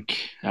 I think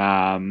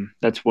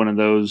that's one of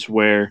those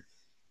where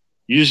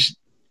you just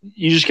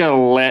got to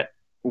let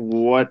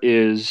what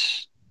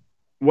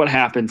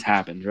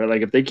happens, right?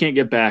 Like if they can't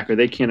get back or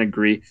they can't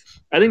agree,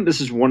 I think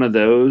this is one of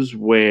those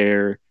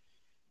where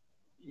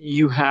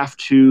you have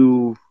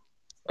to,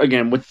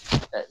 again,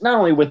 with not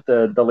only with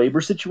the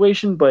labor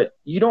situation, but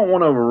you don't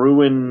want to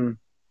ruin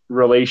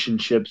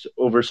relationships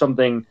over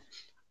something,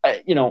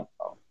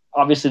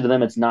 obviously to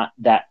them it's not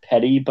that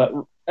petty, but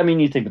I mean,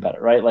 you think about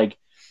it, right? Like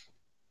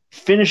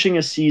finishing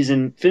this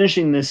season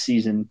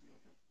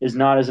is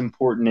not as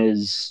important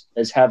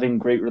as having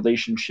great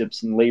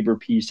relationships and labor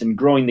peace and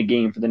growing the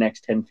game for the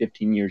next 10,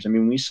 15 years. I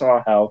mean, we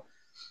saw how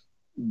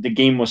the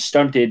game was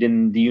stunted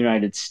in the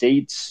United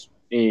States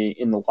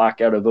in the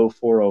lockout of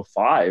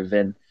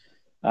 04-05.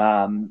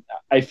 And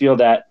I feel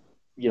that,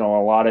 a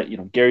lot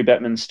of, Gary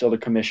Bettman's still the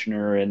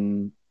commissioner.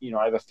 And,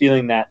 I have a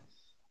feeling that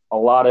a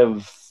lot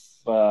of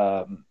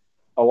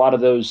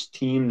those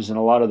teams and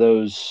a lot of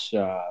those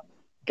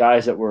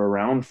guys that were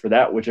around for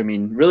that, which I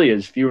mean, really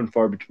is few and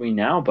far between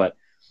now, but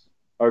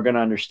are going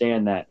to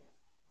understand that,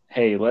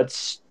 hey,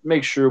 let's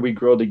make sure we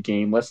grow the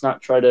game. Let's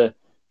not try to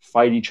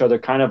fight each other,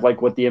 kind of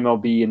like what the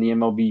MLB and the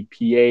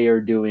MLBPA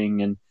are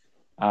doing.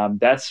 And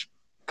that's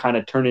kind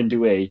of turned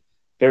into a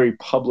very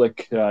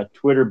public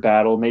Twitter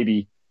battle.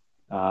 Maybe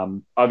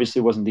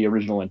obviously wasn't the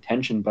original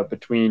intention, but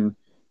between,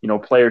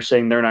 players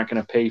saying they're not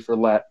going to play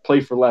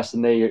for less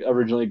than they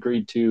originally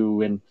agreed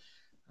to. And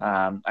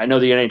I know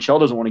the NHL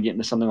doesn't want to get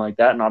into something like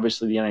that. And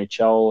obviously the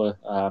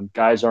NHL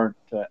guys aren't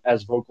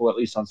as vocal, at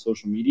least on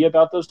social media,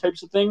 about those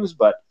types of things.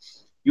 But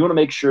you want to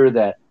make sure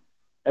that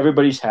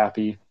everybody's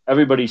happy,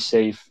 everybody's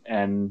safe,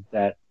 and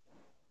that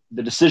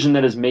the decision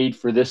that is made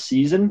for this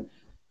season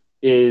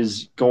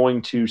is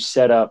going to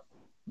set up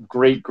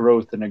great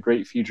growth and a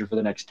great future for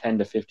the next 10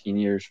 to 15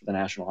 years for the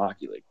National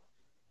Hockey League.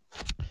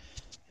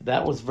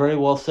 That was very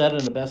well said,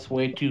 and the best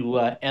way to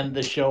end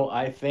the show,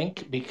 I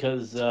think,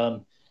 because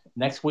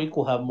next week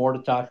we'll have more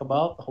to talk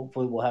about.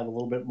 Hopefully we'll have a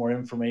little bit more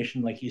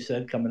information, like you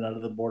said, coming out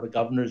of the Board of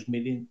Governors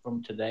meeting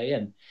from today,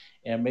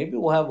 and maybe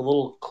we'll have a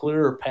little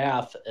clearer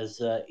path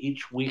as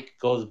each week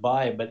goes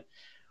by. But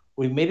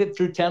we made it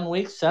through 10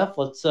 weeks, Seth.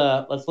 Let's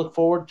look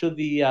forward to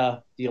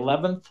the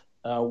 11th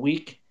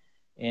week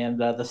and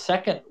the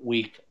second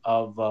week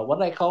of what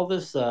did I call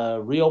this?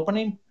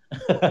 Reopening.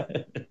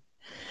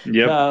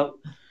 Yep.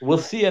 We'll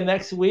see you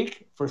next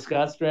week. For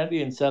Scott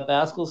Strandy and Seth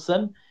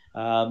Askelson,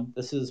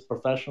 this is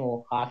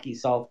Professional Hockey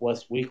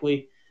Southwest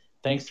Weekly.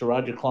 Thanks to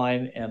Roger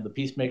Klein and the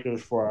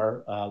Peacemakers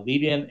for our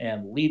lead-in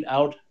and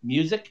lead-out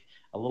music.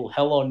 A little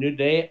Hello New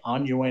Day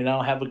on your way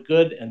now. Have a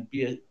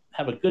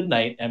good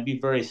night and be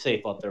very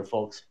safe out there,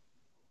 folks.